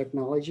proteomic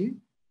technology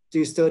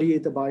to study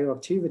the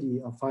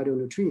bioactivity of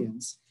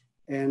phytonutrients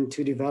and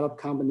to develop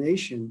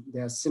combinations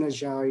that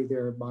synergize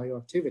their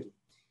bioactivity.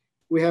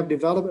 We have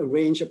developed a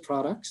range of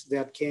products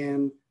that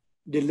can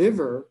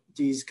deliver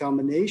these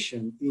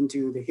combinations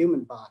into the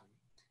human body.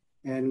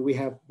 And we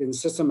have been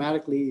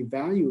systematically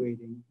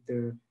evaluating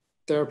the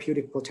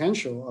therapeutic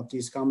potential of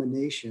these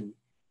combinations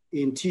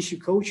in tissue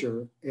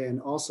culture and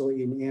also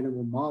in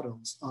animal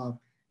models of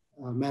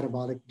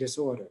metabolic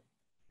disorder.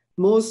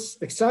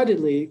 Most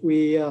excitedly,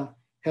 we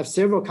have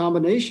several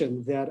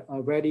combinations that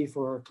are ready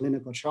for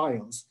clinical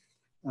trials.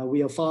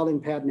 We are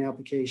filing patent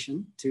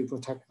application to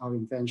protect our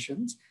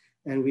inventions,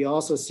 and we are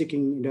also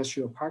seeking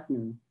industrial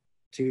partner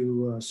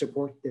to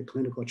support the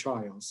clinical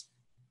trials.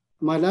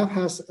 My lab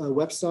has a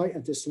website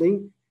at this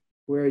link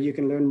where you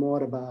can learn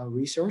more about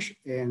research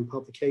and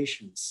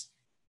publications.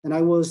 And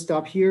I will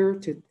stop here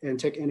and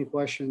take any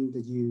question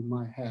that you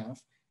might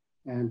have.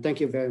 And thank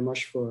you very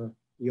much for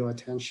your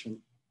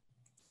attention.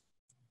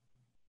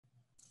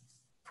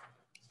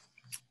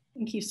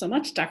 Thank you so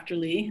much, Dr.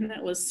 Lee. And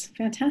that was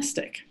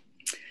fantastic.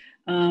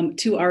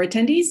 To our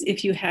attendees,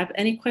 if you have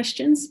any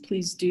questions,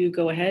 please do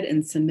go ahead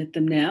and submit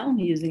them now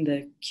using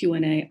the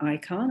Q&A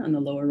icon on the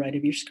lower right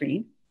of your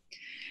screen.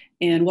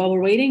 And while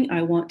we're waiting,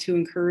 I want to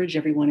encourage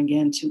everyone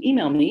again to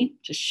email me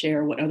to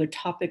share what other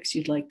topics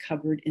you'd like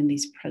covered in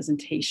these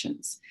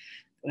presentations.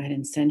 Go ahead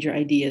and send your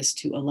ideas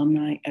to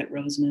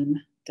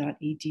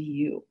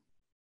alumni@roseman.edu.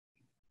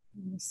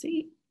 We'll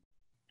see.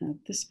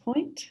 At this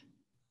point,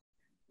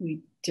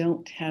 we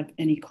don't have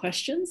any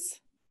questions.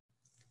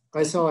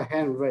 I saw a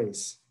hand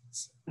raised.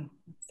 Oh,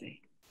 let's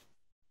see.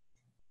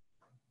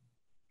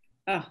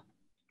 Ah,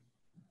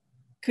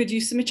 could you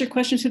submit your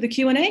questions to the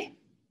Q&A?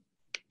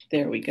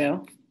 There we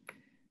go.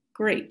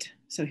 Great.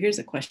 So here's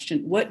a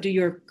question. What do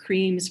your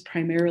creams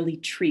primarily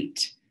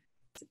treat?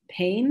 Is it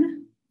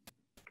pain?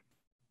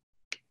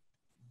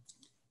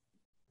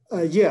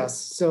 Yes.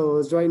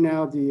 So right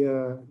now,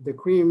 the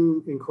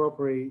cream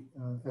incorporate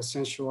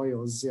essential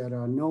oils that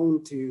are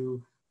known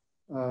to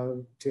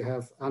to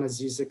have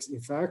analgesic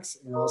effects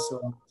and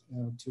also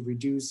to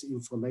reduce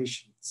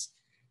inflammations.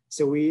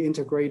 So we're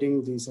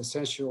integrating these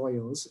essential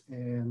oils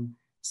and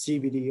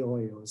CBD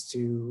oils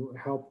to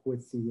help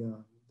with the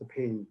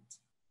pain.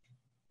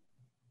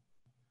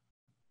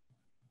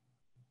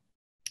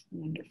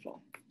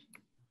 Wonderful.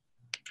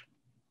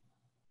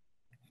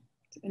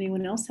 Does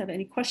anyone else have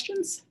any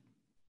questions?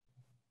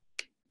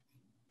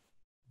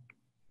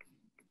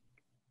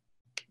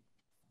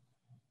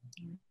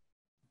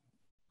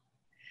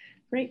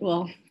 Great.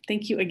 Well,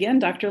 thank you again,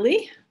 Dr.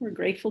 Lee. We're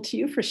grateful to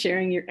you for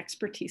sharing your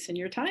expertise and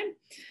your time.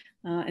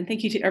 And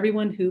thank you to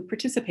everyone who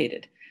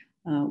participated.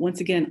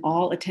 Once again,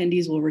 all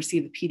attendees will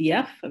receive the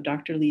PDF of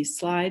Dr. Lee's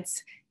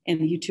slides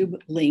and the YouTube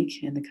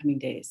link in the coming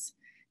days.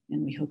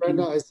 And we hope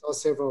Brenda, I saw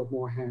several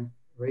more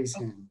raised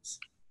hands.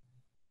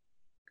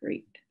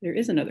 Great. There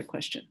is another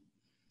question.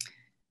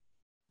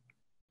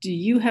 Do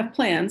you have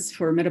plans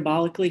for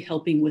metabolically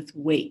helping with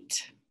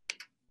weight?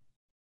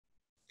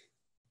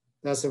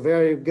 That's a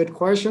very good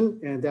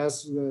question, and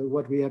that's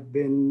what we have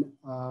been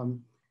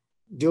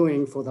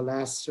doing for the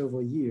last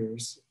several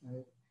years.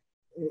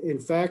 In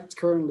fact,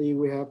 currently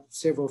we have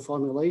several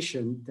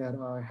formulations that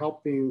are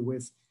helping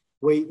with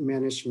weight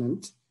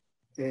management,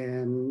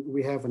 and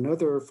we have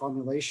another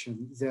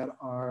formulation that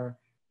are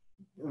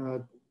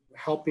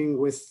helping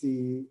with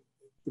the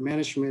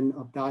management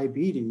of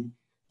diabetes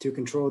to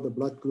control the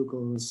blood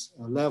glucose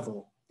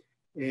level.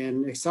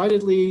 And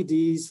excitedly,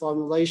 these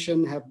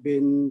formulations have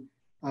been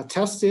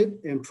tested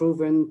and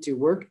proven to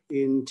work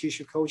in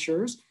tissue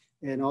cultures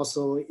and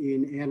also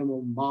in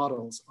animal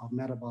models of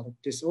metabolic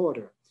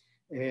disorder.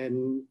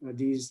 And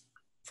these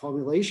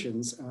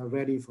formulations are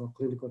ready for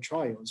clinical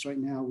trials. Right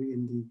now, we're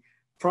in the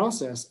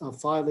process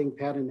of filing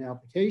patent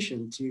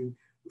application to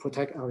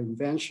protect our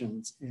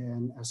inventions.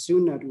 And as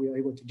soon as we're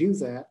able to do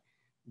that,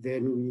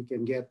 then we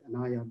can get an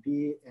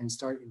IRB and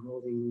start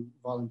enrolling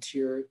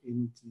volunteers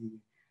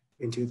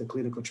into the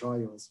clinical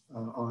trials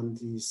on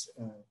these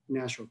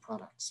natural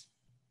products.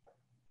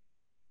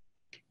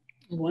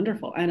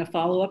 Wonderful. And a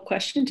follow-up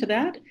question to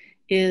that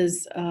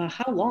is,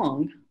 how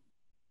long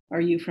are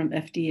you from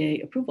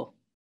FDA approval?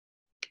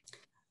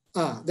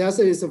 That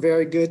is a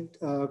very good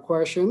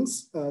question.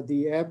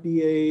 The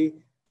FDA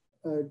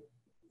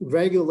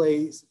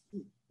regulates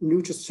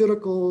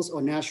nutraceuticals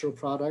or natural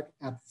product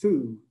at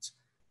foods.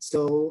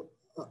 So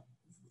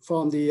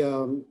from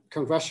the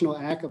Congressional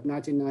Act of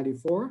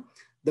 1994,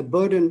 the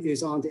burden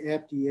is on the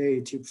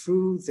FDA to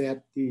prove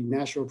that the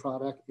natural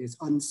product is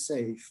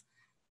unsafe.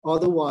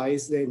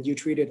 Otherwise, then you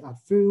treat it as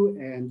food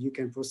and you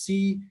can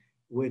proceed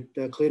with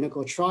the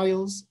clinical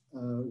trials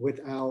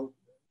without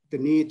the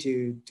need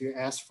to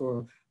ask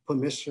for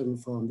permission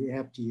from the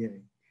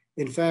FDA.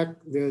 In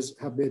fact,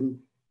 have been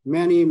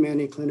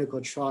many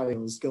clinical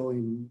trials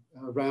going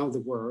around the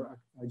world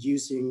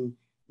using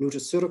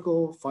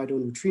nutraceutical,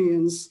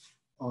 phytonutrients,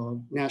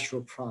 or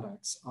natural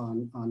products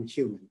on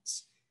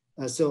humans.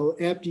 So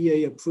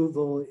FDA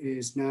approval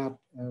is not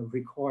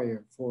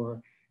required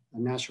for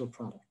natural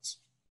products.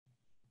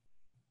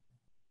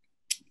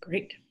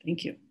 Great,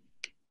 thank you.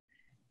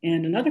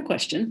 And another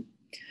question,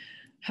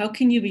 how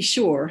can you be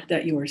sure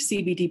that your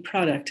CBD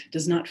product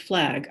does not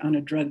flag on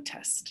a drug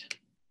test?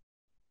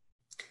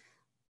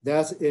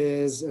 That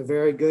is a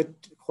very good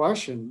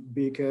question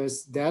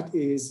because that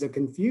is the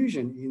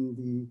confusion in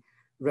the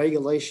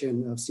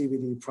regulation of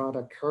CBD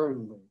product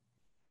currently.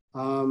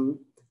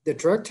 The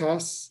drug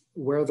tests,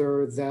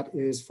 whether that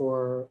is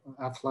for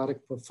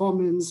athletic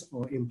performance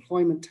or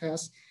employment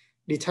tests,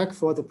 detect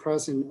for the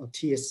presence of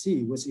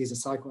THC, which is a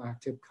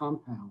psychoactive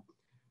compound.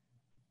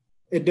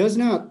 It does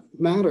not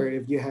matter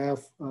if you have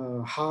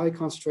a high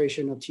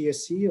concentration of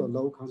THC or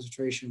low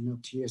concentration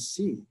of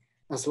THC.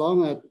 As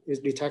long as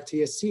it detects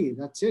THC,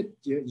 that's it,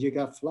 you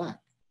got flagged.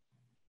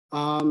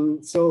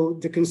 So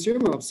the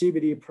consumer of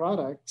CBD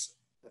products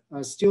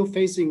are still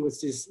facing with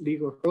this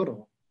legal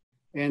hurdle,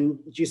 and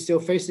you're still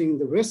facing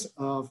the risk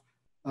of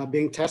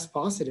being test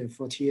positive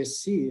for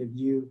THC if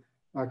you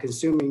are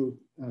consuming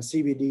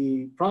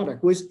CBD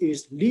product, which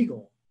is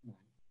legal.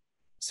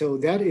 So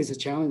that is a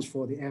challenge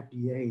for the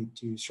FDA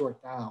to sort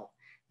out.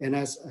 And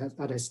as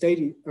I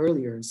stated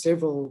earlier,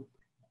 several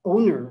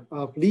owners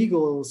of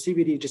legal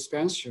CBD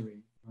dispensary,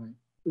 right,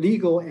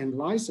 legal and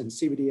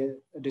licensed CBD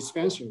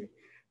dispensary,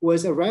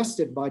 was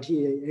arrested by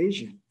DEA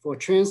agent for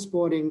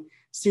transporting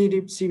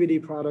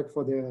CBD product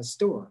for their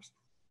stores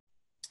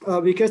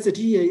because the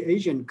DEA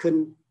agent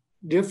couldn't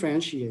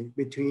differentiate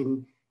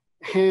between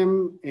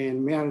hemp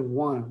and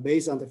marijuana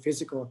based on the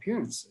physical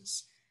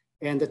appearances.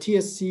 And the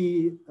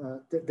THC,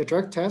 the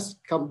drug test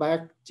come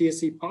back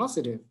THC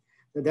positive.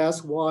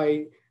 That's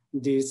why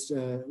this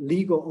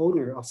legal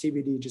owner of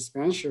CBD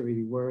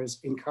dispensary was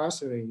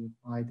incarcerated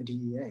by the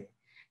DEA.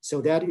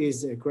 So that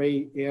is a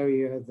gray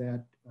area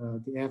that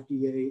the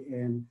FDA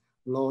and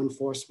law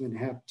enforcement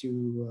have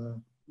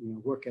to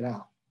work it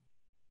out.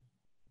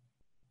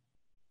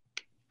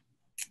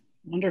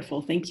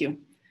 Wonderful, thank you.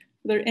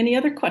 Are there any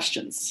other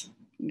questions?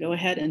 Go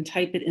ahead and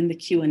type it in the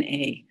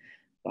Q&A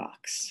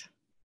box.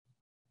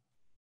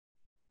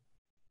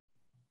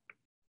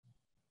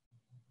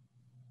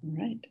 All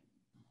right.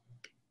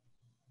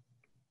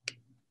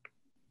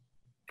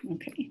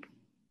 Okay.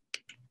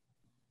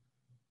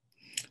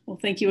 Well,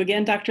 thank you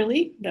again, Dr.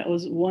 Lee. That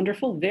was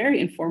wonderful, very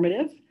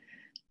informative.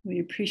 We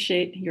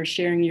appreciate your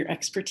sharing your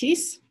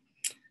expertise.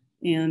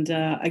 And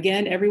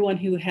again, everyone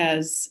who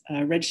has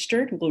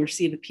registered will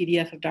receive a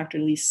PDF of Dr.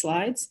 Lee's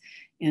slides,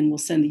 and we'll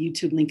send the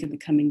YouTube link in the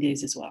coming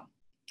days as well.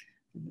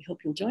 And we hope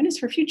you'll join us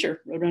for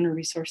future Roadrunner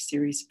Resource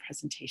Series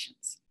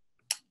presentations.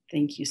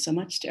 Thank you so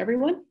much to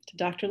everyone, to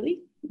Dr.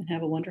 Lee, and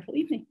have a wonderful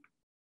evening.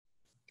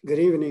 Good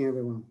evening,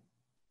 everyone.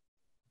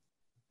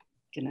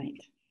 Good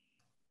night.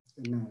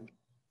 Good night.